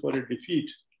potential for a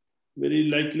defeat, very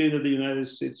likely that the United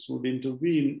States would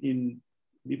intervene in,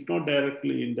 if not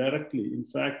directly, indirectly. In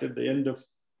fact, at the end of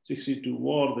 '62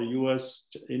 war, the US,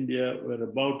 India were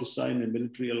about to sign a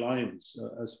military alliance,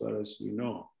 as far as we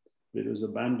know. It was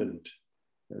abandoned.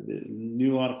 The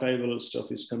new archival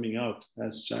stuff is coming out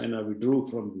as China withdrew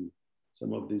from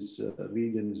some of these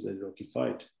regions that it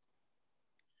occupied.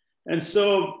 And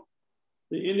so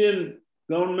the Indian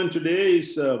government today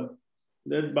is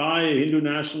led by a Hindu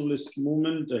nationalist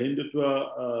movement, a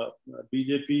Hindutva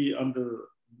BJP under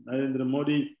Narendra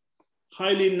Modi,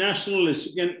 highly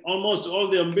nationalist, again, almost all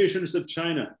the ambitions of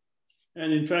China.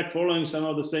 And in fact, following some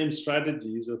of the same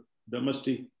strategies of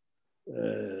domestic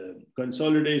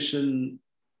consolidation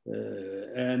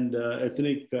and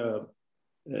ethnic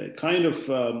kind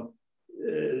of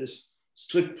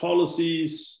strict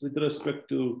policies with respect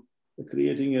to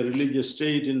creating a religious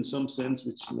state in some sense,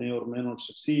 which may or may not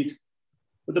succeed.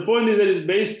 But the point is that it's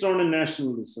based on a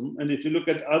nationalism. And if you look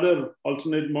at other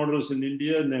alternate models in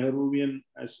India, Nehruvian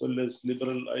as well as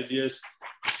liberal ideas,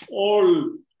 all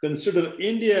consider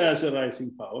India as a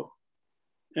rising power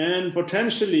and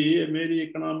potentially a very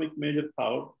economic major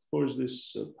power. Of course,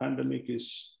 this pandemic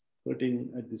is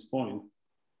hurting at this point.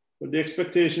 But the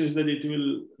expectation is that it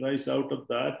will rise out of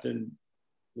that and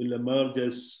will emerge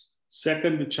as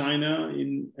second to China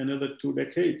in another 2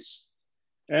 decades.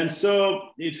 And so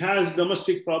it has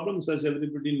domestic problems, as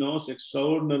everybody knows,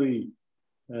 extraordinary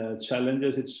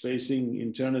challenges it's facing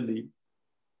internally.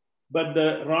 But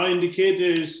the raw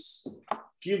indicators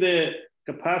give the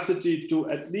capacity to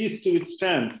at least to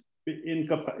withstand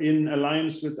in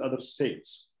alliance with other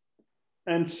states.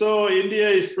 And so India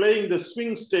is playing the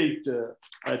swing state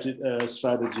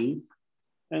strategy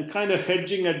and kind of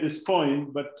hedging at this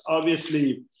point, but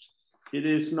obviously it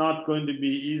is not going to be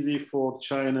easy for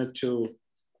China to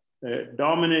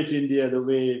dominate India the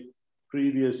way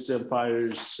previous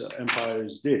empires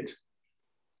did.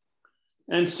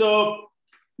 And so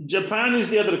Japan is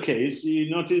the other case. You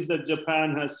notice that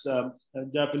Japan has a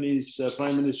Japanese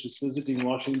prime minister visiting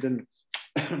Washington,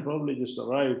 probably just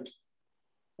arrived.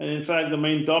 And in fact, the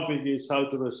main topic is how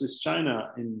to resist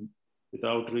China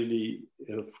without really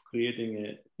creating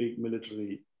a big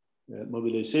military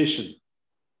mobilization.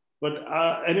 But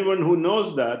anyone who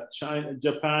knows that,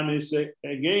 Japan is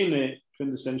again a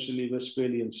quintessentially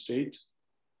Westphalian state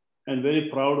and very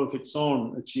proud of its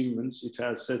own achievements. It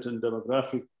has certain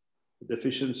demographic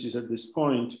deficiencies at this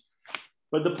point.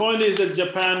 But the point is that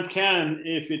Japan can,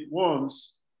 if it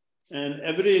wants, and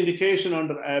every indication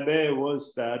under Abe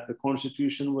was that the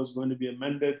constitution was going to be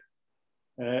amended.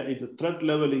 If the threat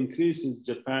level increases,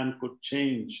 Japan could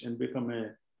change and become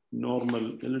a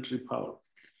normal military power.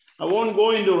 I won't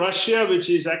go into Russia, which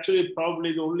is actually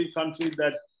probably the only country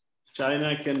that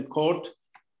China can quote.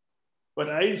 But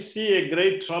I see a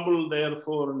great trouble there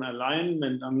for an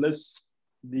alignment unless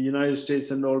the United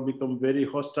States and all become very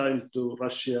hostile to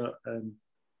Russia and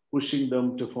pushing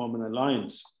them to form an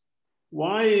alliance.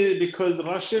 Why? Because the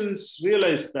Russians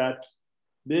realize that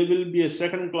they will be a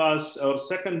second-class or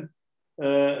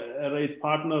second-rate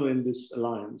partner in this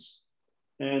alliance.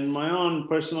 And my own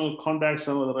personal contacts,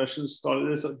 some of the Russian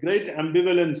scholars, there's a great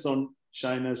ambivalence on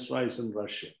China's rise in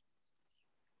Russia.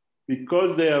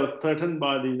 Because they are threatened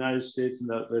by the United States and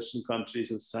the Western countries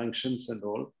with sanctions and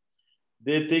all,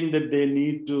 they think that they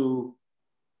need to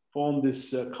form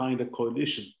this kind of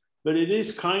coalition. But it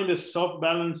is kind of soft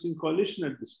balancing coalition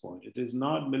at this point. It is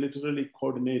not militarily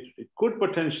coordinated. It could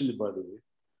potentially, by the way,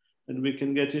 and we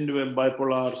can get into a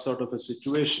bipolar sort of a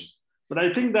situation. But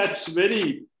I think that's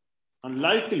very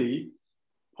unlikely,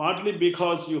 partly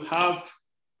because you have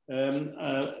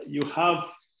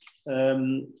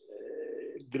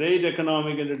great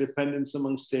economic interdependence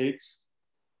among states,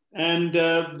 and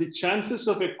the chances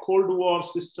of a Cold War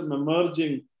system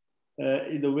emerging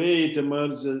in the way it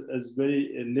emerged as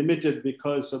very limited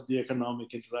because of the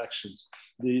economic interactions.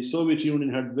 The Soviet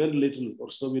Union had very little, or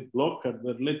Soviet bloc had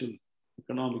very little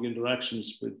economic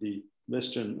interactions with the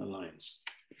Western alliance.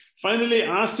 Finally,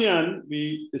 ASEAN,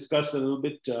 we discussed a little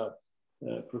bit,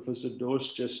 Professor Dosch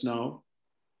just now.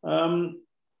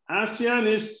 ASEAN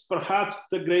is perhaps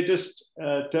the greatest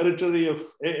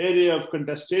area of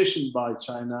contestation by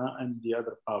China and the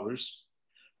other powers.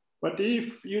 But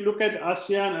if you look at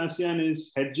ASEAN, ASEAN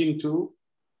is hedging too.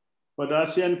 But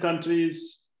ASEAN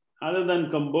countries, other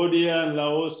than Cambodia and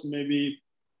Laos, maybe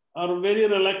are very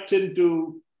reluctant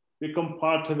to become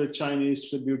part of a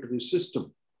Chinese tributary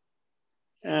system.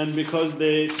 And because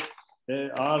they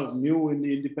are new in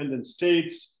the independent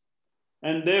states,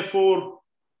 and therefore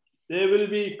there will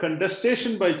be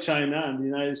contestation by China and the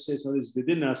United States is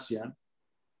within ASEAN.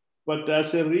 But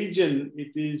as a region,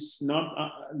 it is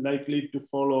not likely to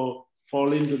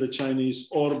fall into the Chinese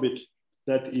orbit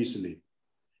that easily.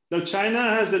 Now, China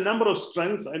has a number of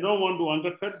strengths. I don't want to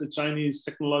undercut the Chinese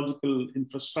technological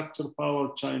infrastructure power.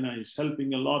 China is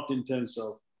helping a lot in terms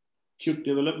of quick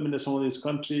development of some of these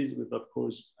countries with, of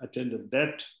course, attendant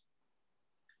debt.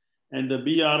 And the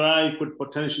BRI could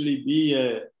potentially be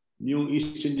a new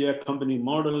East India Company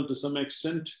model to some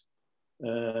extent,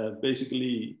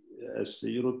 basically as the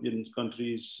European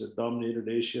countries dominated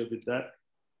Asia with that.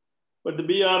 But the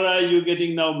BRI, you're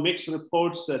getting now mixed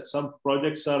reports that some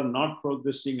projects are not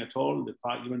progressing at all.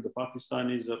 Even the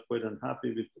Pakistanis are quite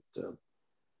unhappy with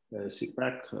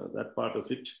CPAC, that part of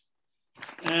it.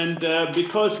 And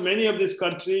because many of these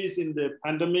countries in the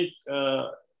pandemic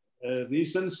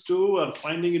reasons too are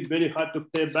finding it very hard to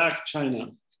pay back China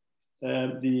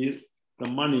the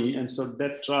money, and so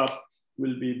debt trap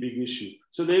will be a big issue.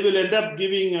 So they will end up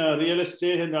giving real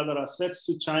estate and other assets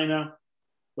to China.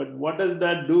 But what does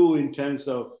that do in terms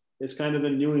of, it's kind of a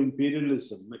new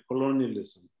imperialism, like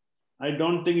colonialism. I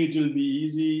don't think it will be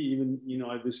easy. Even,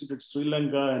 I visited Sri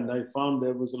Lanka and I found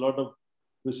there was a lot of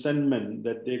resentment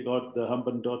that they got the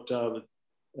Hambantota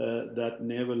with that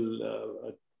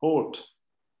naval port.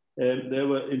 And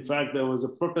in fact, there was a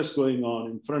protest going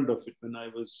on in front of it when I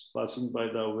was passing by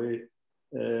the way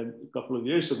a couple of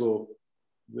years ago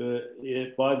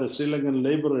by the Sri Lankan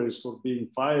laborers for being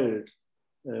fired.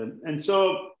 And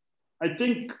so I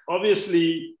think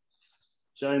obviously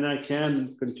China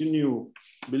can continue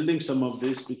building some of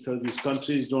this because these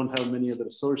countries don't have many other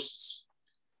sources.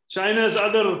 China's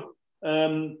other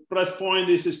plus point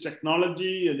is its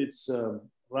technology and its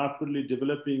rapidly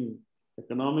developing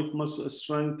economic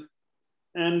strength.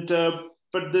 And,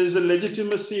 but there's a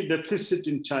legitimacy deficit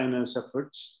in China's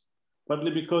efforts,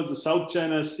 partly because the South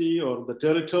China Sea or the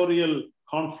territorial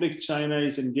conflict China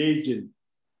is engaged in.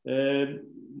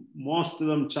 Most of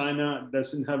them, China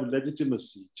doesn't have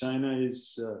legitimacy. China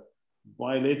is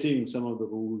violating some of the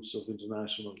rules of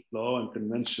international law and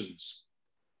conventions.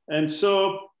 And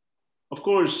so, of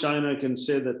course, China can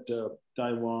say that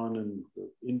Taiwan and the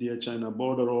India-China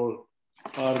border all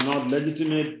are not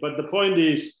legitimate, but the point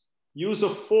is use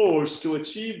of force to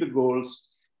achieve the goals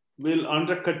will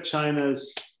undercut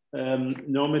China's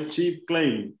normative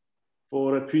claim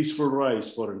for a peaceful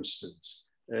rise, for instance.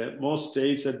 Most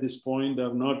states at this point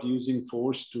are not using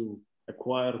force to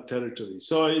acquire territory.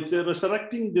 So it's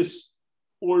resurrecting this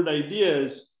old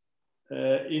ideas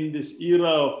in this era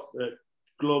of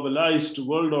globalized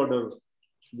world order,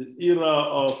 the era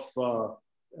of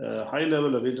high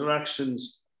level of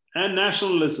interactions and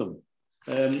nationalism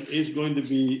is going to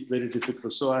be very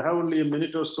difficult. So I have only a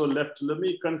minute or so left. Let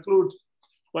me conclude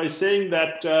by saying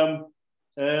that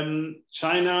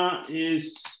China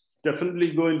is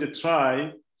definitely going to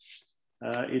try.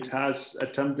 It has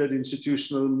attempted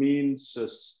institutional means,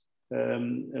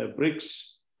 BRICS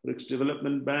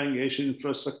Development Bank, Asian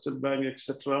Infrastructure Bank,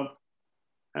 etc.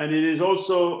 And it is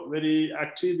also very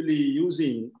actively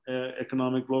using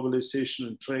economic globalization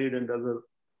and trade and other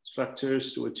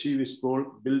structures to achieve its goal,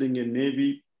 building a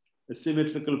navy, a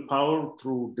symmetrical power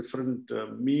through different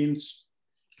means.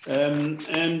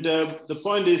 The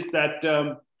point is that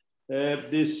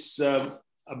this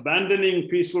abandoning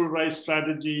peaceful rise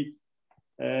strategy,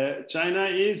 China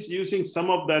is using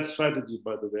some of that strategy,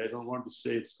 by the way. I don't want to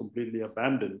say it's completely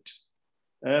abandoned.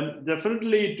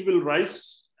 Definitely it will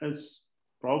rise as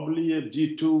probably a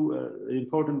G2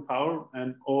 important power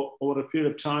and over a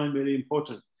period of time, very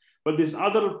important. But these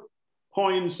other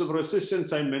points of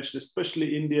resistance I mentioned,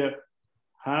 especially India,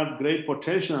 have great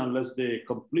potential unless they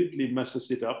completely messes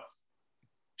it up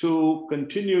to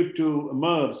continue to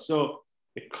emerge. So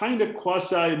a kind of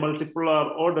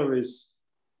quasi-multipolar order is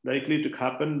likely to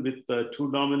happen with the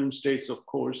two dominant states, of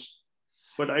course.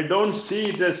 But I don't see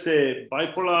it as a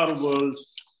bipolar world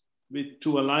with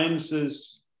two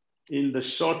alliances in the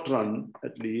short run,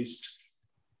 at least.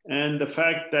 And the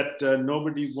fact that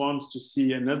nobody wants to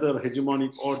see another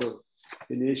hegemonic order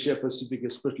in Asia Pacific,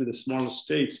 especially the smaller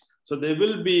states. So there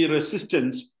will be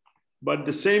resistance, but at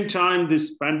the same time,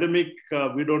 this pandemic,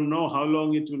 we don't know how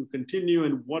long it will continue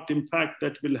and what impact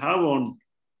that will have on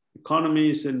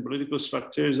economies and political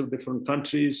structures of different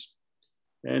countries.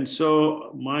 And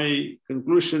so my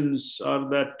conclusions are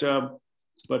that,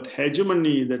 but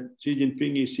hegemony that Xi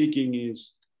Jinping is seeking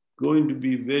is going to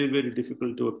be very, very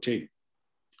difficult to obtain.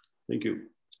 Thank you.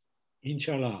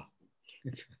 Inshallah.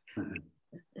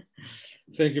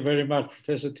 Thank you very much,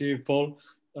 Professor T. Paul.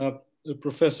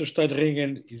 Professor Stein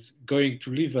Ringen is going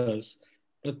to leave us,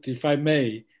 but if I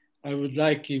may, I would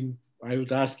ask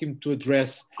him to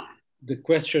address the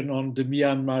question on the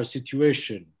Myanmar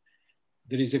situation.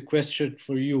 There is a question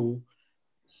for you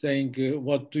saying,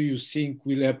 what do you think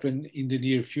will happen in the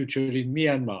near future in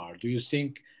Myanmar? Do you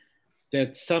think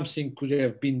that something could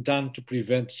have been done to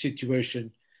prevent the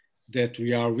situation that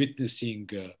we are witnessing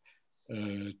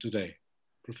today?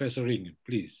 Professor Ringen,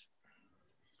 please.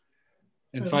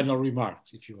 And final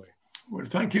remarks, if you will. Well,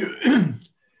 thank you.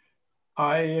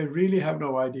 I really have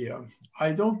no idea.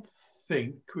 I don't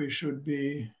think we should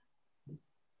be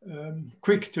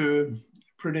quick to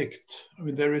predict. I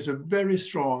mean, there is a very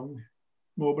strong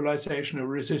mobilization of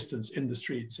resistance in the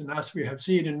streets. And as we have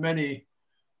seen in many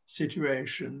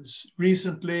situations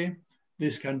recently,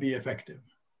 this can be effective.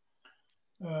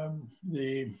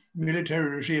 The military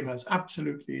regime has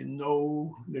absolutely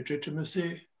no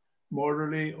legitimacy,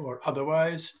 morally or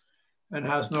otherwise, and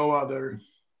has no other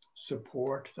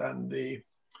support than the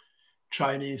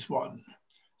Chinese one.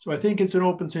 So I think it's an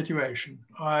open situation.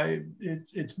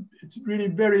 It's really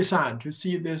very sad to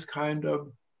see this kind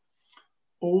of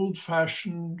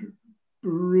old-fashioned,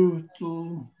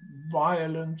 brutal,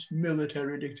 violent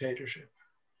military dictatorship.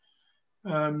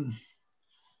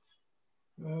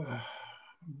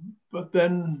 But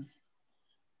then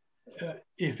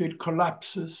if it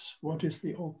collapses, what is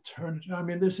the alternative? I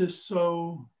mean, this is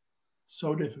so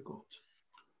difficult.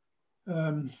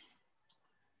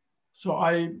 So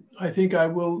I think I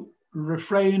will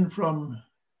refrain from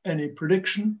any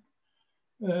prediction,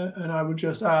 and I would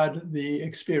just add the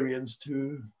experience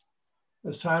to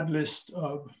a sad list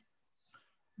of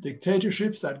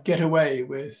dictatorships that get away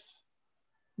with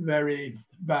very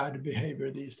bad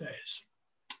behavior these days.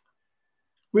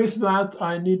 With that,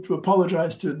 I need to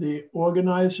apologize to the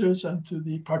organizers and to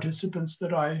the participants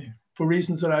that for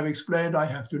reasons that I've explained, I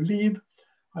have to leave.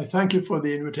 I thank you for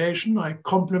the invitation. I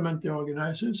compliment the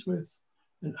organizers with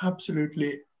an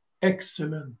absolutely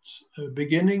excellent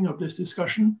beginning of this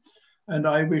discussion. And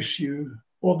I wish you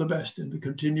all the best in the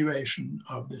continuation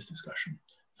of this discussion.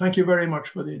 Thank you very much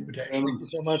for the invitation. Thank you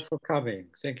so much for coming.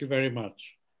 Thank you very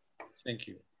much. Thank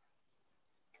you.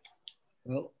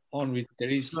 Well, on with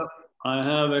Teresa. I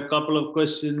have a couple of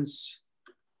questions.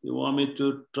 You want me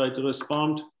to try to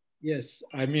respond? Yes,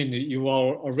 I mean, you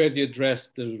already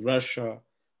addressed the Russia.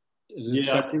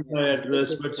 Yeah, I think I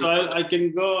addressed, but so I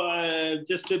can go,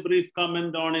 just a brief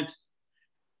comment on it.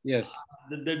 Yes.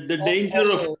 The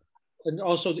danger of... And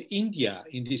also the India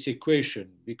in this equation,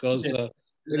 because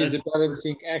there is a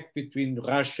balancing act between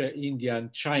Russia, India,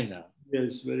 and China.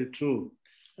 Yes, very true.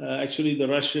 Actually, the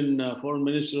Russian foreign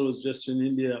minister was just in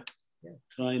India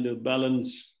trying to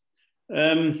balance.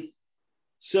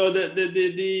 So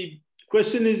the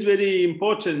question is very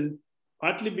important,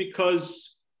 partly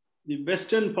because the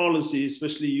Western policy,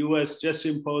 especially US, just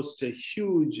imposed a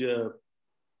huge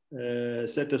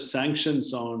set of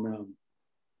sanctions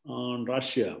on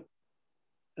Russia.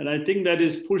 And I think that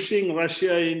is pushing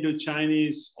Russia into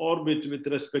Chinese orbit with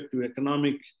respect to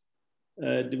economic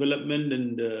development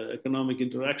and economic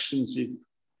interactions. If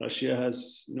Russia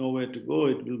has nowhere to go,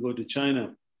 it will go to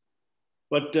China.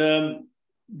 But the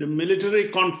military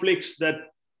conflicts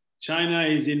that China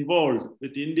is involved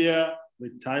with India,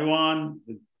 with Taiwan,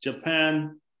 with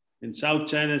Japan, in South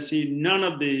China Sea, none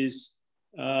of these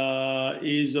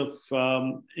is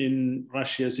in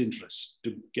Russia's interest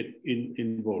to get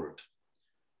involved.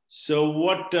 So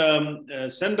what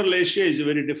Central Asia is a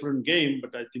very different game,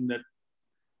 but I think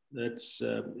that's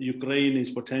Ukraine is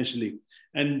potentially.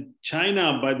 And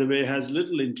China, by the way, has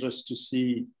little interest to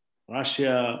see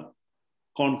Russia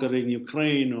conquering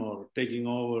Ukraine or taking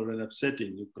over and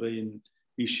upsetting. Ukraine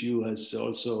issue has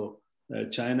also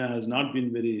China has not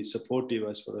been very supportive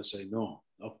as far as I know.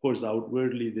 Of course,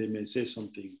 outwardly they may say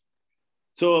something.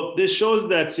 So this shows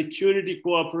that security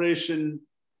cooperation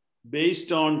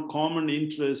based on common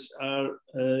interests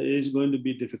is going to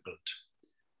be difficult.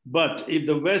 But if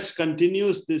the West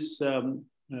continues this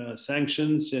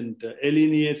sanctions and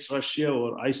alienates Russia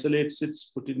or isolates it,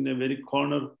 put it in a very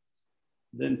corner,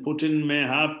 then Putin may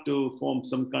have to form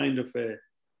some kind of a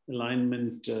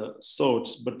alignment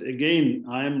sorts. But again,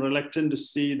 I am reluctant to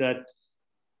see that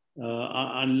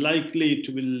unlikely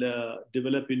it will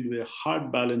develop into a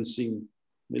hard balancing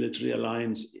military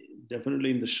alliance,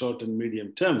 definitely in the short and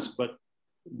medium terms. But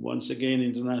once again,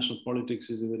 international politics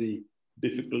is a very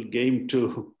difficult game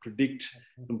to predict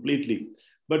completely.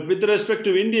 But with respect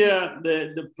to India,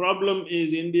 the problem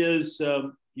is India's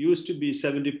used to be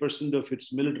 70% of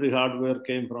its military hardware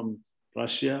came from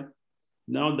Russia.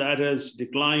 Now that has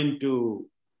declined to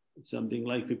something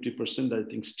like 50%, I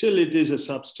think. Still, it is a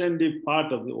substantive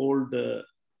part of the old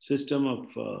system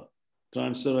of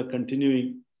transfer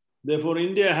continuing. Therefore,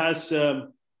 India has a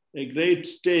great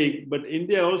stake, but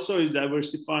India also is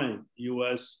diversifying.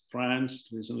 US, France,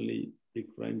 recently, big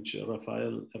French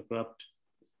Rafale aircraft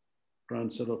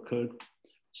transfer occurred.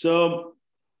 So,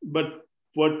 but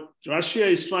what Russia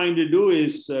is trying to do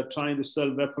is trying to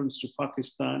sell weapons to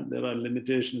Pakistan. There are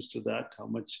limitations to that, how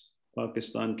much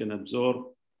Pakistan can absorb.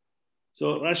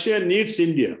 So Russia needs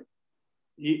India,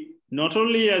 not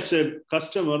only as a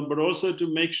customer, but also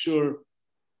to make sure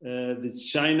that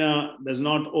China does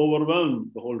not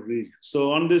overwhelm the whole region.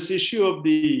 So on this issue of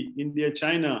the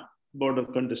India-China border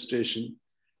contestation,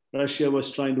 Russia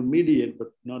was trying to mediate,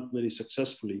 but not very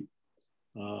successfully,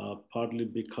 partly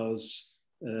because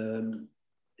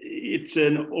it's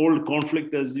an old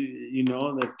conflict, as you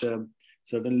know, that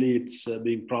suddenly it's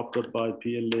being propped up by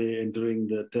PLA entering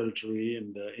the territory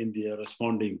and India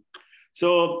responding.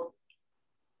 So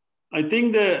I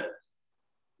think that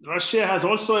Russia has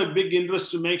also a big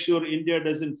interest to make sure India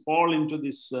doesn't fall into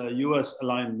this US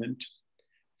alignment.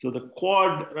 So the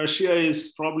Quad, Russia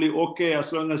is probably okay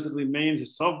as long as it remains a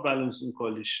soft balancing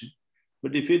coalition.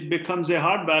 But if it becomes a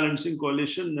hard balancing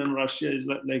coalition, then Russia is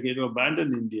like to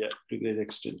abandon India to a great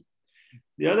extent.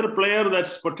 The other player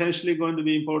that's potentially going to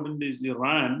be important is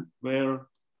Iran, where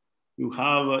you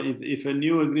have, if a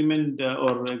new agreement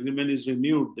or agreement is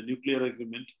renewed, the nuclear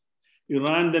agreement,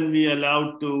 Iran then be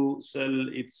allowed to sell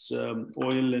its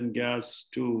oil and gas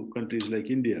to countries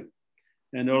like India.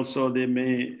 And also they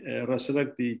may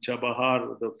resurrect the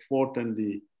Chabahar, the fort, and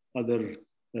the other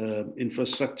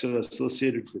infrastructure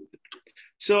associated with it.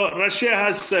 So Russia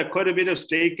has quite a bit of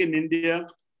stake in India,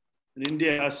 and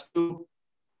India has to,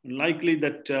 likely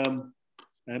that,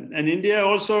 and India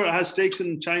also has stakes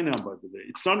in China, by the way.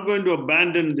 It's not going to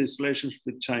abandon this relationship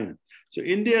with China. So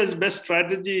India's best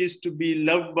strategy is to be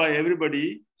loved by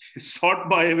everybody, sought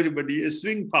by everybody, a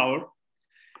swing power,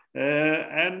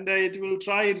 and it will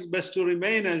try its best to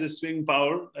remain as a swing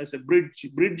power, as a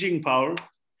bridging power,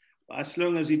 as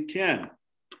long as it can.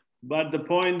 But the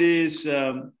point is,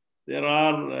 there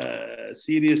are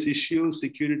serious issues,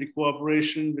 security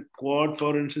cooperation with Quad,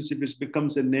 for instance, if it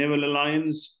becomes a naval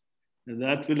alliance,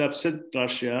 that will upset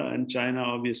Russia and China,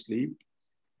 obviously.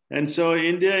 And so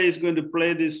India is going to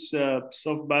play this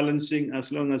soft balancing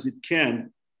as long as it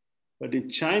can. But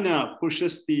if China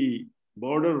pushes the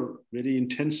border very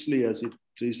intensely, as it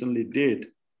recently did,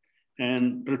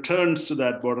 and returns to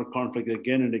that border conflict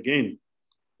again and again,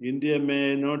 India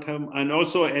may not have, and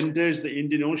also enters the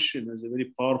Indian Ocean as a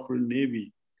very powerful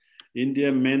navy.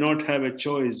 India may not have a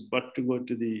choice but to go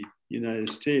to the United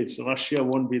States. Russia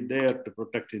won't be there to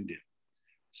protect India.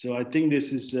 So I think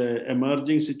this is an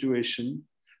emerging situation,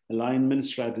 alignment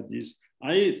strategies.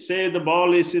 I say the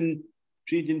ball is in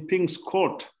Xi Jinping's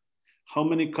court. How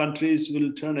many countries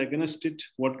will turn against it?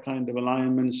 What kind of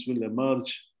alignments will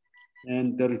emerge?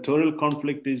 And territorial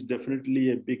conflict is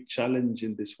definitely a big challenge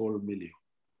in this whole milieu.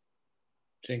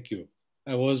 Thank you.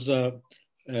 I was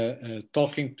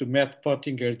talking to Matt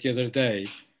Pottinger the other day,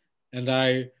 and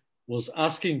I was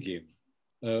asking him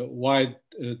why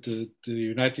the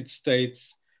United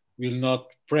States will not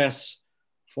press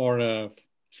for a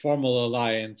formal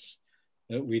alliance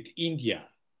with India.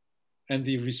 And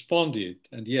he responded,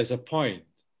 and he has a point,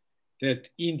 that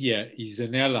India is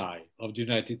an ally of the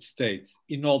United States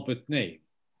in all but name.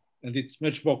 And it's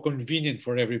much more convenient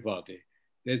for everybody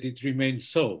that it remains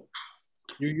so.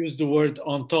 You used the word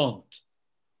entente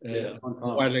a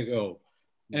while ago.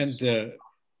 Yes. And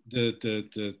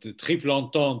the triple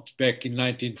entente back in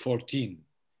 1914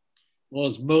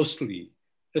 was mostly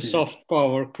a soft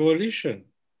power coalition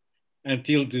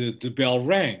until the bell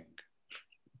rang.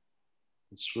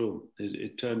 It's true.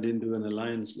 It turned into an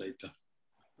alliance later.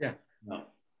 Yeah. No.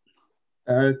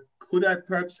 Could I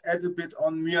perhaps add a bit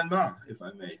on Myanmar, if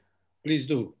I may? Please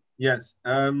do. Yes.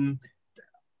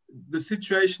 The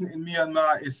situation in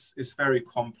Myanmar is very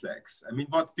complex. I mean,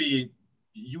 what we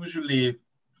usually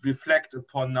reflect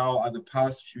upon now are the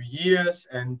past few years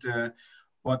and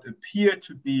what appeared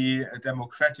to be a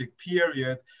democratic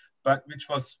period, but which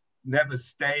was never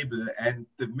stable, and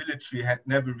the military had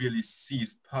never really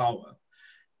seized power.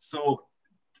 So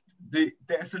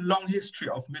there's a long history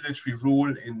of military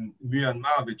rule in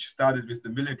Myanmar, which started with the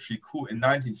military coup in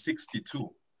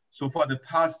 1962. So for the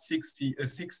past 60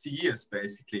 years,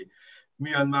 basically,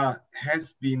 Myanmar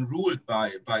has been ruled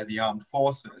by the armed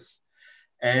forces.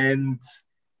 And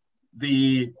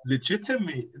the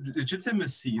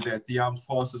legitimacy that the armed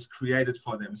forces created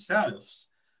for themselves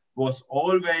was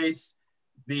always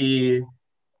the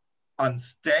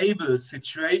unstable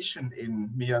situation in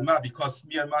Myanmar, because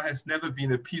Myanmar has never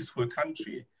been a peaceful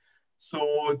country.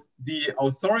 So the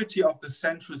authority of the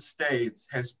central state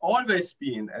has always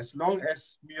been, as long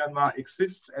as Myanmar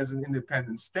exists as an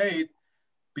independent state,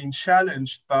 been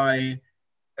challenged by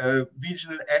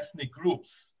regional ethnic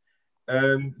groups.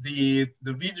 The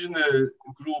regional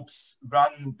groups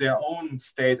run their own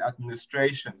state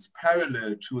administrations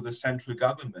parallel to the central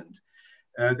government.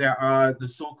 There are the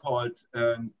so-called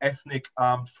ethnic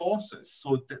armed forces.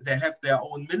 So they have their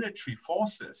own military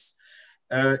forces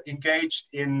engaged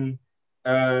in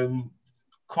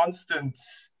constant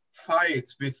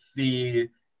fight with the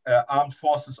armed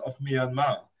forces of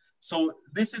Myanmar. So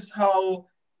this is how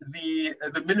the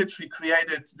military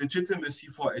created legitimacy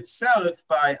for itself,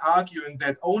 by arguing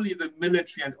that only the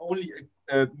military and only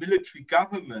a military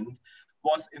government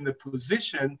was in a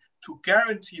position to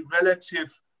guarantee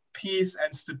relative peace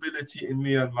and stability in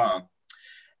Myanmar.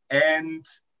 And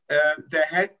there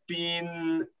had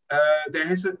been,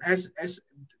 there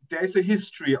is a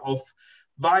history of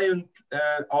violent,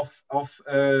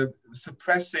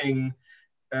 suppressing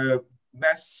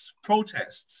mass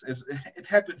protests. It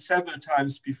happened several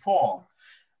times before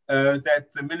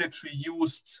that the military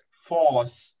used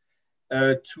force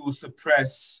to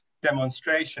suppress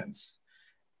demonstrations.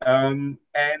 And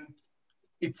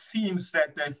it seems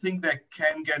that they think they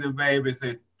can get away with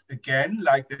it again,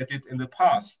 like they did in the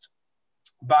past.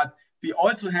 But we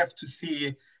also have to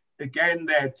see again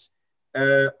that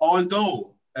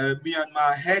although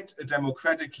Myanmar had a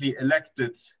democratically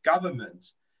elected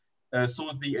government,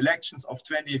 so the elections of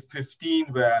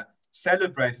 2015 were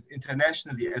celebrated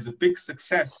internationally as a big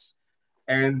success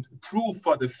and proof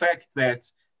for the fact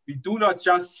that we do not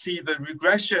just see the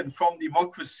regression from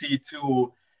democracy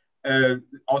to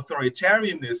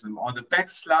authoritarianism, or the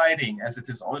backsliding, as it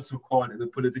is also called in the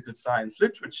political science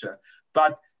literature,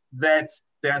 but that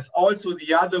there's also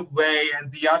the other way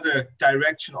and the other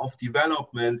direction of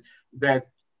development, that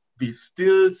we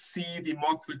still see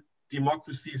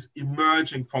democracies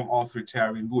emerging from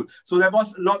authoritarian rule. So there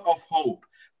was a lot of hope,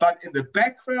 but in the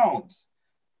background,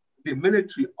 the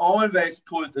military always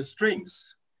pulled the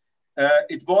strings.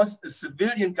 It was a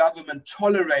civilian government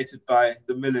tolerated by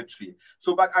the military.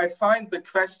 So, but I find the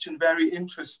question very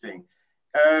interesting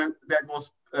that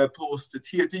was posted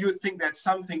here. Do you think that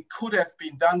something could have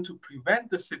been done to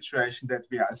prevent the situation that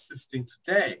we are assisting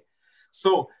today?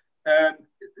 So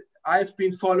I've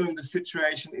been following the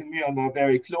situation in Myanmar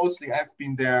very closely. I've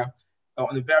been there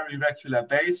on a very regular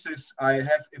basis. I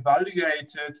have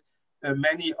evaluated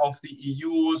many of the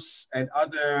EU's and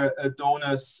other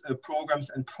donors'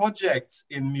 programs and projects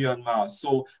in Myanmar.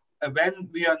 So when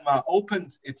Myanmar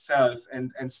opened itself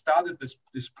and started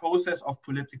this process of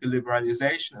political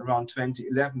liberalization around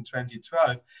 2011,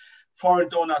 2012, foreign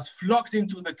donors flocked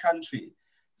into the country.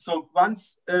 So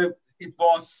once it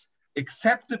was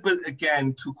acceptable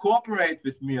again to cooperate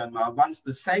with Myanmar, once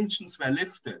the sanctions were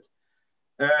lifted,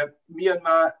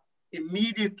 Myanmar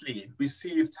immediately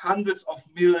received hundreds of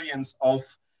millions of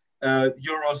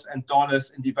euros and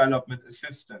dollars in development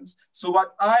assistance. So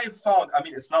what I found, I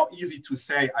mean, it's now easy to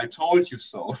say, I told you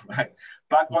so, right?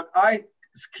 But what I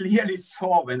clearly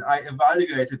saw when I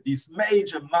evaluated these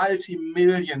major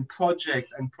multi-million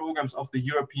projects and programs of the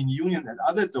European Union and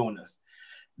other donors,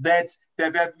 that they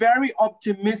were very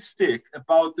optimistic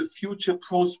about the future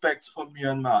prospects for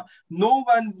Myanmar. No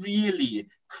one really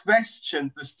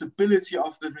questioned the stability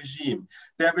of the regime.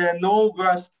 There were no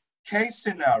worst case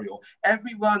scenario.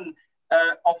 Everyone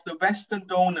of the Western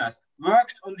donors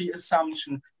worked on the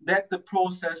assumption that the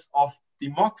process of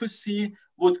democracy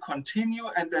would continue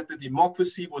and that the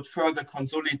democracy would further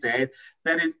consolidate,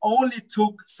 that it only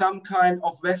took some kind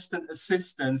of Western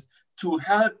assistance to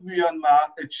help Myanmar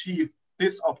achieve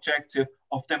this objective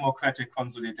of democratic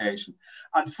consolidation.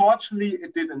 Unfortunately,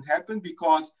 it didn't happen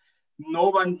because no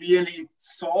one really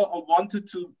saw or wanted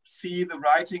to see the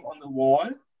writing on the wall.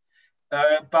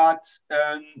 But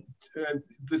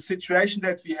the situation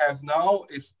that we have now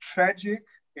is tragic.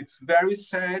 It's very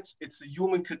sad. It's a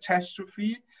human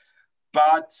catastrophe,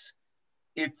 but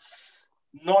it's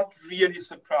not really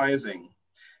surprising.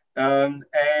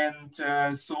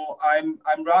 So I'm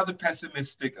rather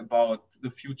pessimistic about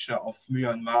the future of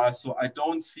Myanmar. So I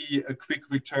don't see a quick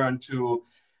return to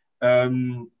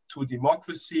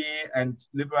democracy and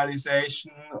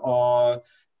liberalization, or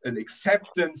an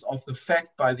acceptance of the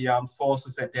fact by the armed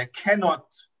forces that they cannot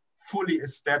fully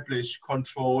establish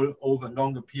control over a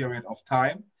longer period of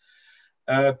time.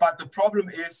 But the problem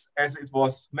is, as it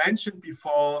was mentioned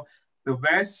before, the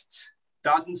West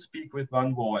doesn't speak with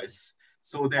one voice.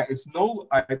 So there is no,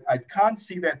 I can't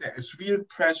see that there is real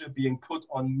pressure being put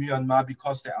on Myanmar,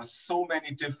 because there are so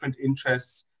many different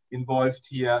interests involved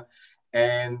here.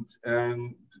 And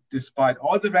despite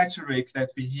all the rhetoric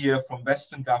that we hear from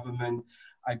Western government,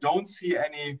 I don't see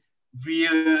any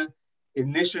real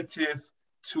initiative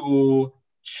to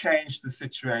change the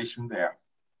situation there.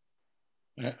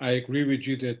 I agree with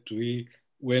you that we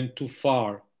went too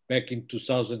far back in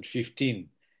 2015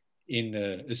 in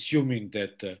assuming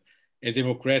that a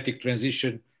democratic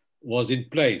transition was in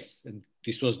place, and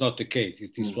this was not the case.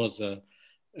 This was a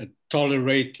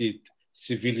tolerated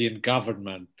civilian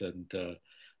government, and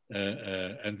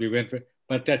we went.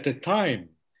 But at the time,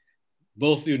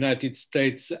 both the United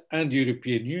States and the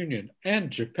European Union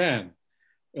and Japan,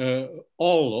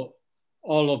 all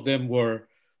of them were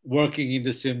working in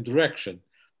the same direction.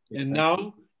 Exactly. And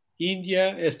now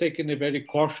India has taken a very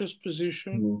cautious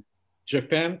position.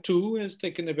 Japan too has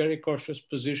taken a very cautious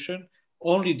position.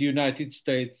 Only the United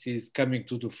States is coming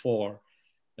to the fore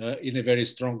in a very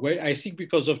strong way. I think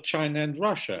because of China and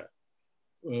Russia,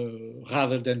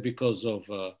 rather than because of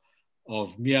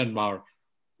Myanmar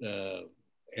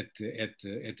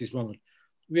at this moment.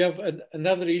 We have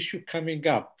another issue coming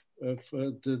up,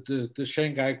 the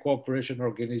Shanghai Cooperation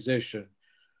Organization.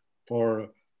 For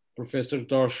Professor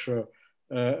Dosch,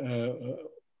 the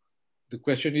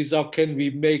question is, how can we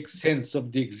make sense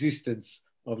of the existence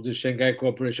of the Shanghai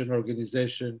Cooperation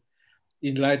Organization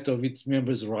in light of its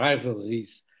members'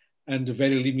 rivalries and the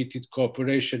very limited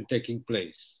cooperation taking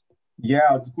place?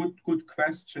 Yeah, it's a good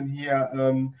question here.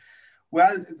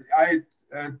 Well, I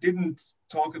didn't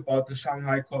talk about the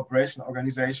Shanghai Cooperation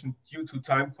Organization due to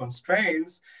time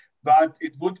constraints, but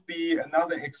it would be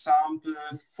another example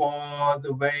for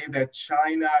the way that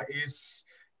China is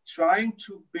trying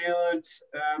to build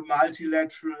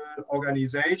multilateral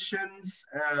organizations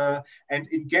and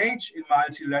engage in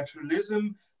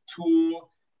multilateralism to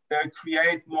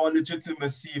create more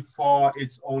legitimacy for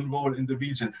its own role in the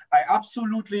region. I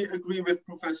absolutely agree with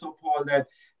Professor Paul that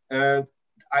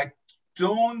I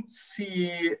don't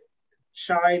see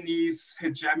Chinese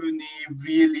hegemony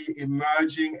really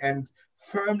emerging and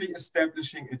firmly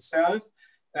establishing itself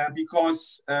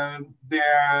because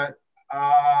there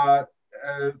are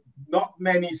not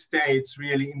many states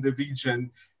really in the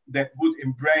region that would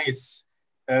embrace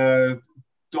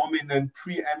dominant,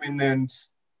 preeminent,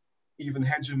 even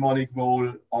hegemonic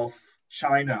role of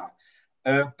China.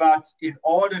 But in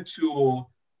order to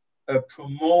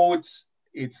promote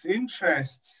its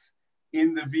interests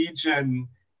in the region,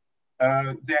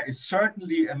 there is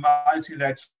certainly a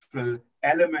multilateral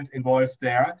element involved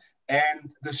there.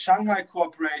 And the Shanghai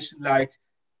Cooperation, like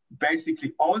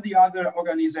basically all the other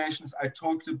organizations I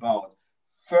talked about,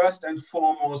 first and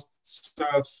foremost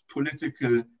serves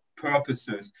political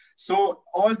purposes. So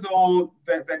although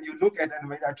when you look at, and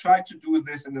when I try to do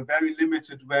this in a very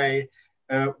limited way,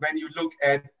 when you look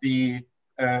at the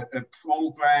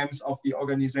programs of the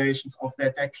organizations, of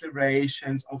their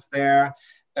declarations, of their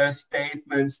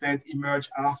statements that emerge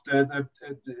after the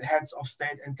heads of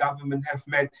state and government have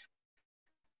met,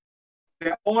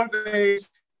 they always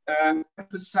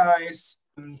emphasize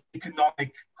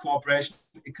economic cooperation,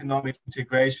 economic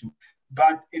integration.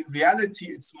 But in reality,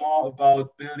 it's more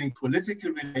about building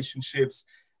political relationships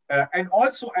and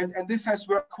also, and this has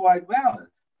worked quite well,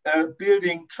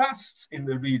 building trust in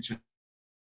the region.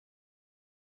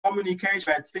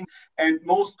 Communication, I think, and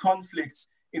most conflicts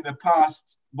in the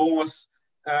past wars,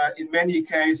 in many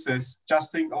cases,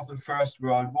 just think of the First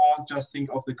World War, just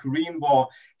think of the Korean War,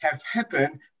 have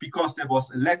happened because there was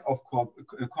a lack of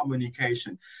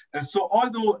communication. So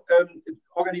although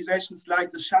organizations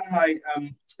like the Shanghai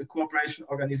Cooperation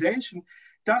Organization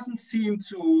doesn't seem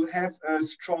to have a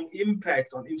strong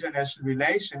impact on international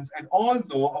relations, and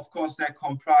although, of course, they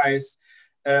comprise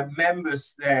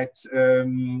members that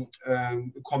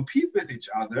compete with each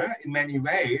other in many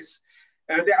ways,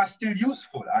 they are still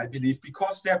useful, I believe,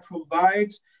 because they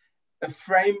provide a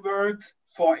framework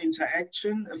for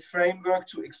interaction, a framework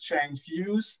to exchange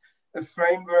views, a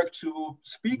framework to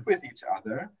speak with each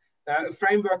other, a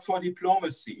framework for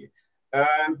diplomacy,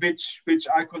 which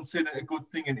I consider a good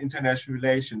thing in international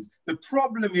relations. The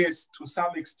problem is, to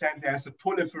some extent, there's a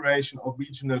proliferation of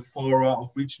regional fora,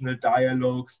 of regional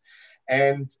dialogues.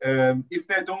 And if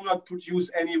they do not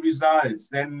produce any results,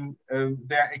 then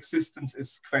their existence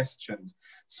is questioned.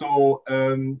 So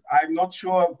I'm not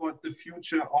sure what the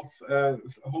future of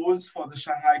holds for the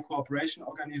Shanghai Cooperation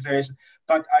Organization,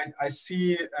 but I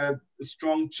see a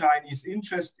strong Chinese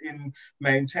interest in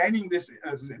maintaining this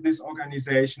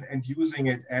organization and using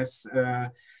it as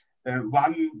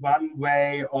one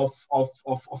way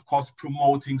of course,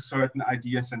 promoting certain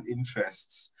ideas and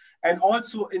interests. And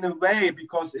also in a way,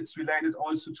 because it's related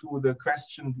also to the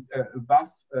question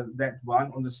above that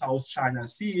one on the South China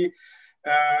Sea,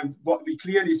 what we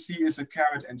clearly see is a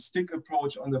carrot and stick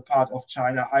approach on the part of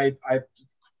China. I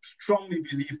strongly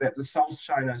believe that the South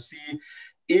China Sea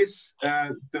is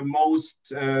the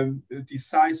most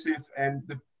decisive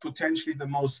and potentially the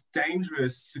most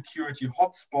dangerous security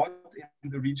hotspot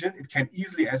in the region. It can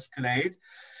easily escalate.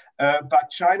 But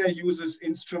China uses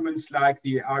instruments like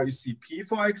the RCEP,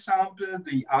 for example,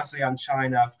 the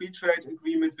ASEAN-China Free Trade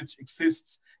Agreement, which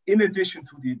exists in addition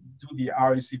to the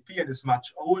RCEP and is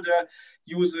much older,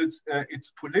 uses its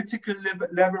political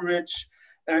leverage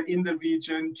in the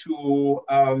region to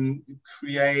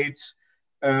create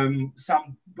to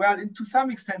some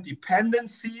extent,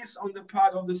 dependencies on the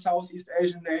part of the Southeast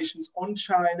Asian nations on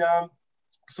China.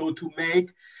 So to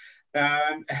make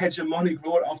a hegemonic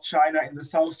role of China in the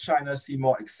South China Sea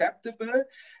more acceptable,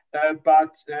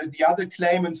 but the other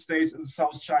claimant states in the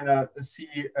South China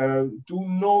Sea do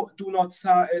not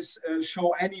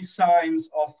show any signs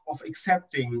of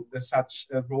accepting such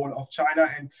a role of China,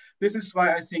 and this is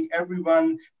why I think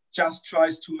everyone just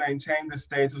tries to maintain the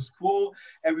status quo.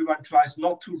 Everyone tries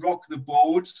not to rock the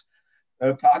boat.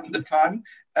 Pardon the pun,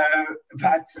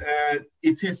 but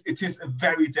it is a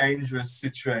very dangerous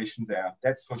situation there,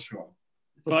 that's for sure.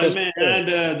 If I may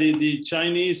add, the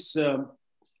Chinese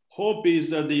hope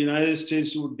is that the United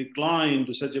States would decline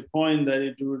to such a point that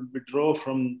it would withdraw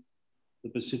from the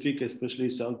Pacific,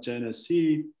 especially South China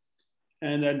Sea.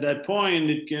 And at that point,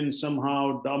 it can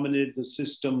somehow dominate the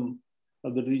system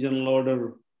of the regional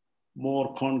order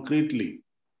more concretely.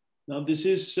 Now, this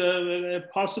is a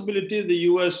possibility. The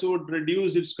US would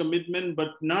reduce its commitment,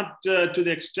 but not to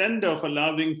the extent of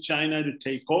allowing China to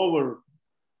take over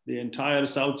the entire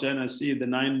South China Sea, the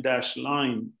 9-dash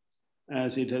line,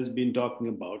 as it has been talking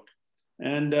about.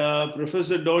 And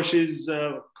Professor Dosch is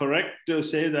correct to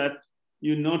say that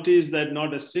you notice that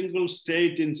not a single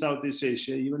state in Southeast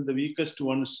Asia, even the weakest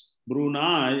ones,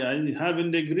 Brunei,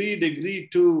 hasn't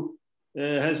agreed to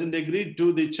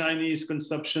the Chinese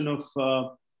conception of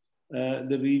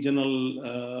the regional,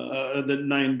 the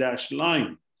 9-dash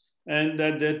line, and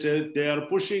that they are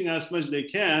pushing as much as they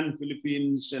can.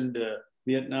 Philippines and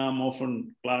Vietnam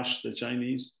often clash the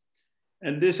Chinese,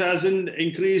 and this hasn't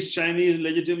increased Chinese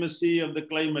legitimacy of the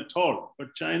claim at all.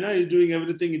 But China is doing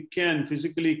everything it can,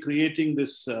 physically creating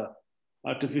this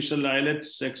artificial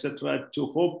islets, etc.,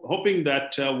 to hoping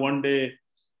that one day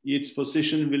its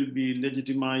position will be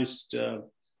legitimized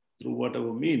through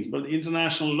whatever means. But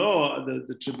international law,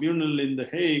 the tribunal in The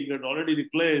Hague had already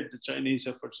declared the Chinese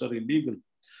efforts are illegal.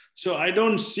 So I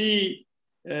don't see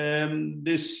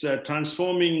this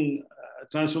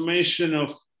transformation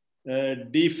of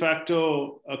de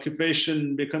facto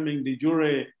occupation becoming de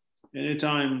jure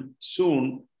anytime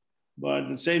soon. But at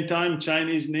the same time,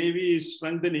 Chinese Navy is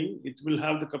strengthening. It will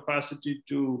have the capacity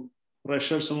to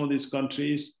pressure some of these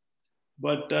countries.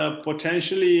 But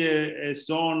potentially a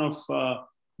zone of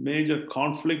major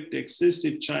conflict exists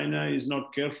if China is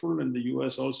not careful, and the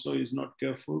US also is not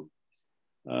careful.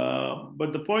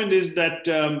 But the point is that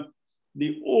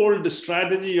the old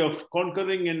strategy of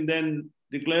conquering and then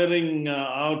declaring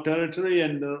our territory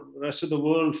and the rest of the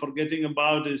world forgetting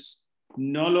about is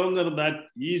no longer that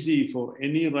easy for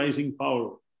any rising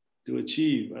power to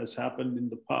achieve, as happened in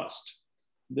the past.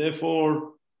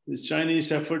 Therefore, the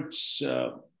Chinese efforts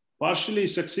partially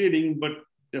succeeding, but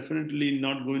definitely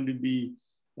not going to be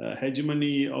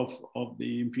hegemony of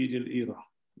the imperial era.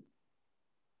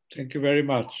 Thank you very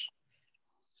much.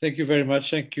 Thank you very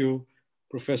much. Thank you,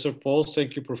 Professor Paul.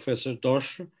 Thank you, Professor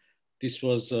Dosch. This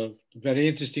was a very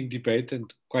interesting debate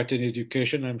and quite an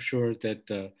education. I'm sure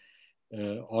that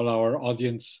all our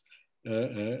audience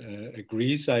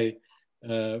agrees. I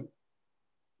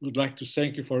would like to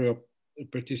thank you for your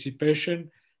participation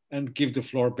and give the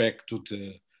floor back to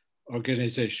the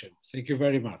organization. Thank you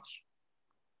very much.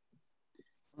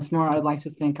 Once more, I'd like to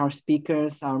thank our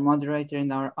speakers, our moderator,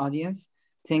 and our audience.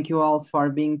 Thank you all for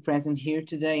being present here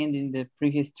today and in the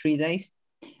previous 3 days.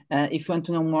 If you want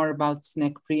to know more about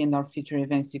NECPRI and our future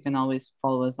events, you can always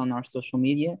follow us on our social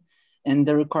media. And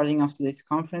the recording of today's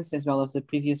conference, as well as the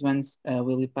previous ones,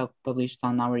 will be published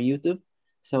on our YouTube.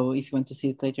 So if you want to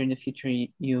see it later in the future,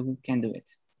 you can do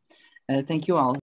it. Thank you all.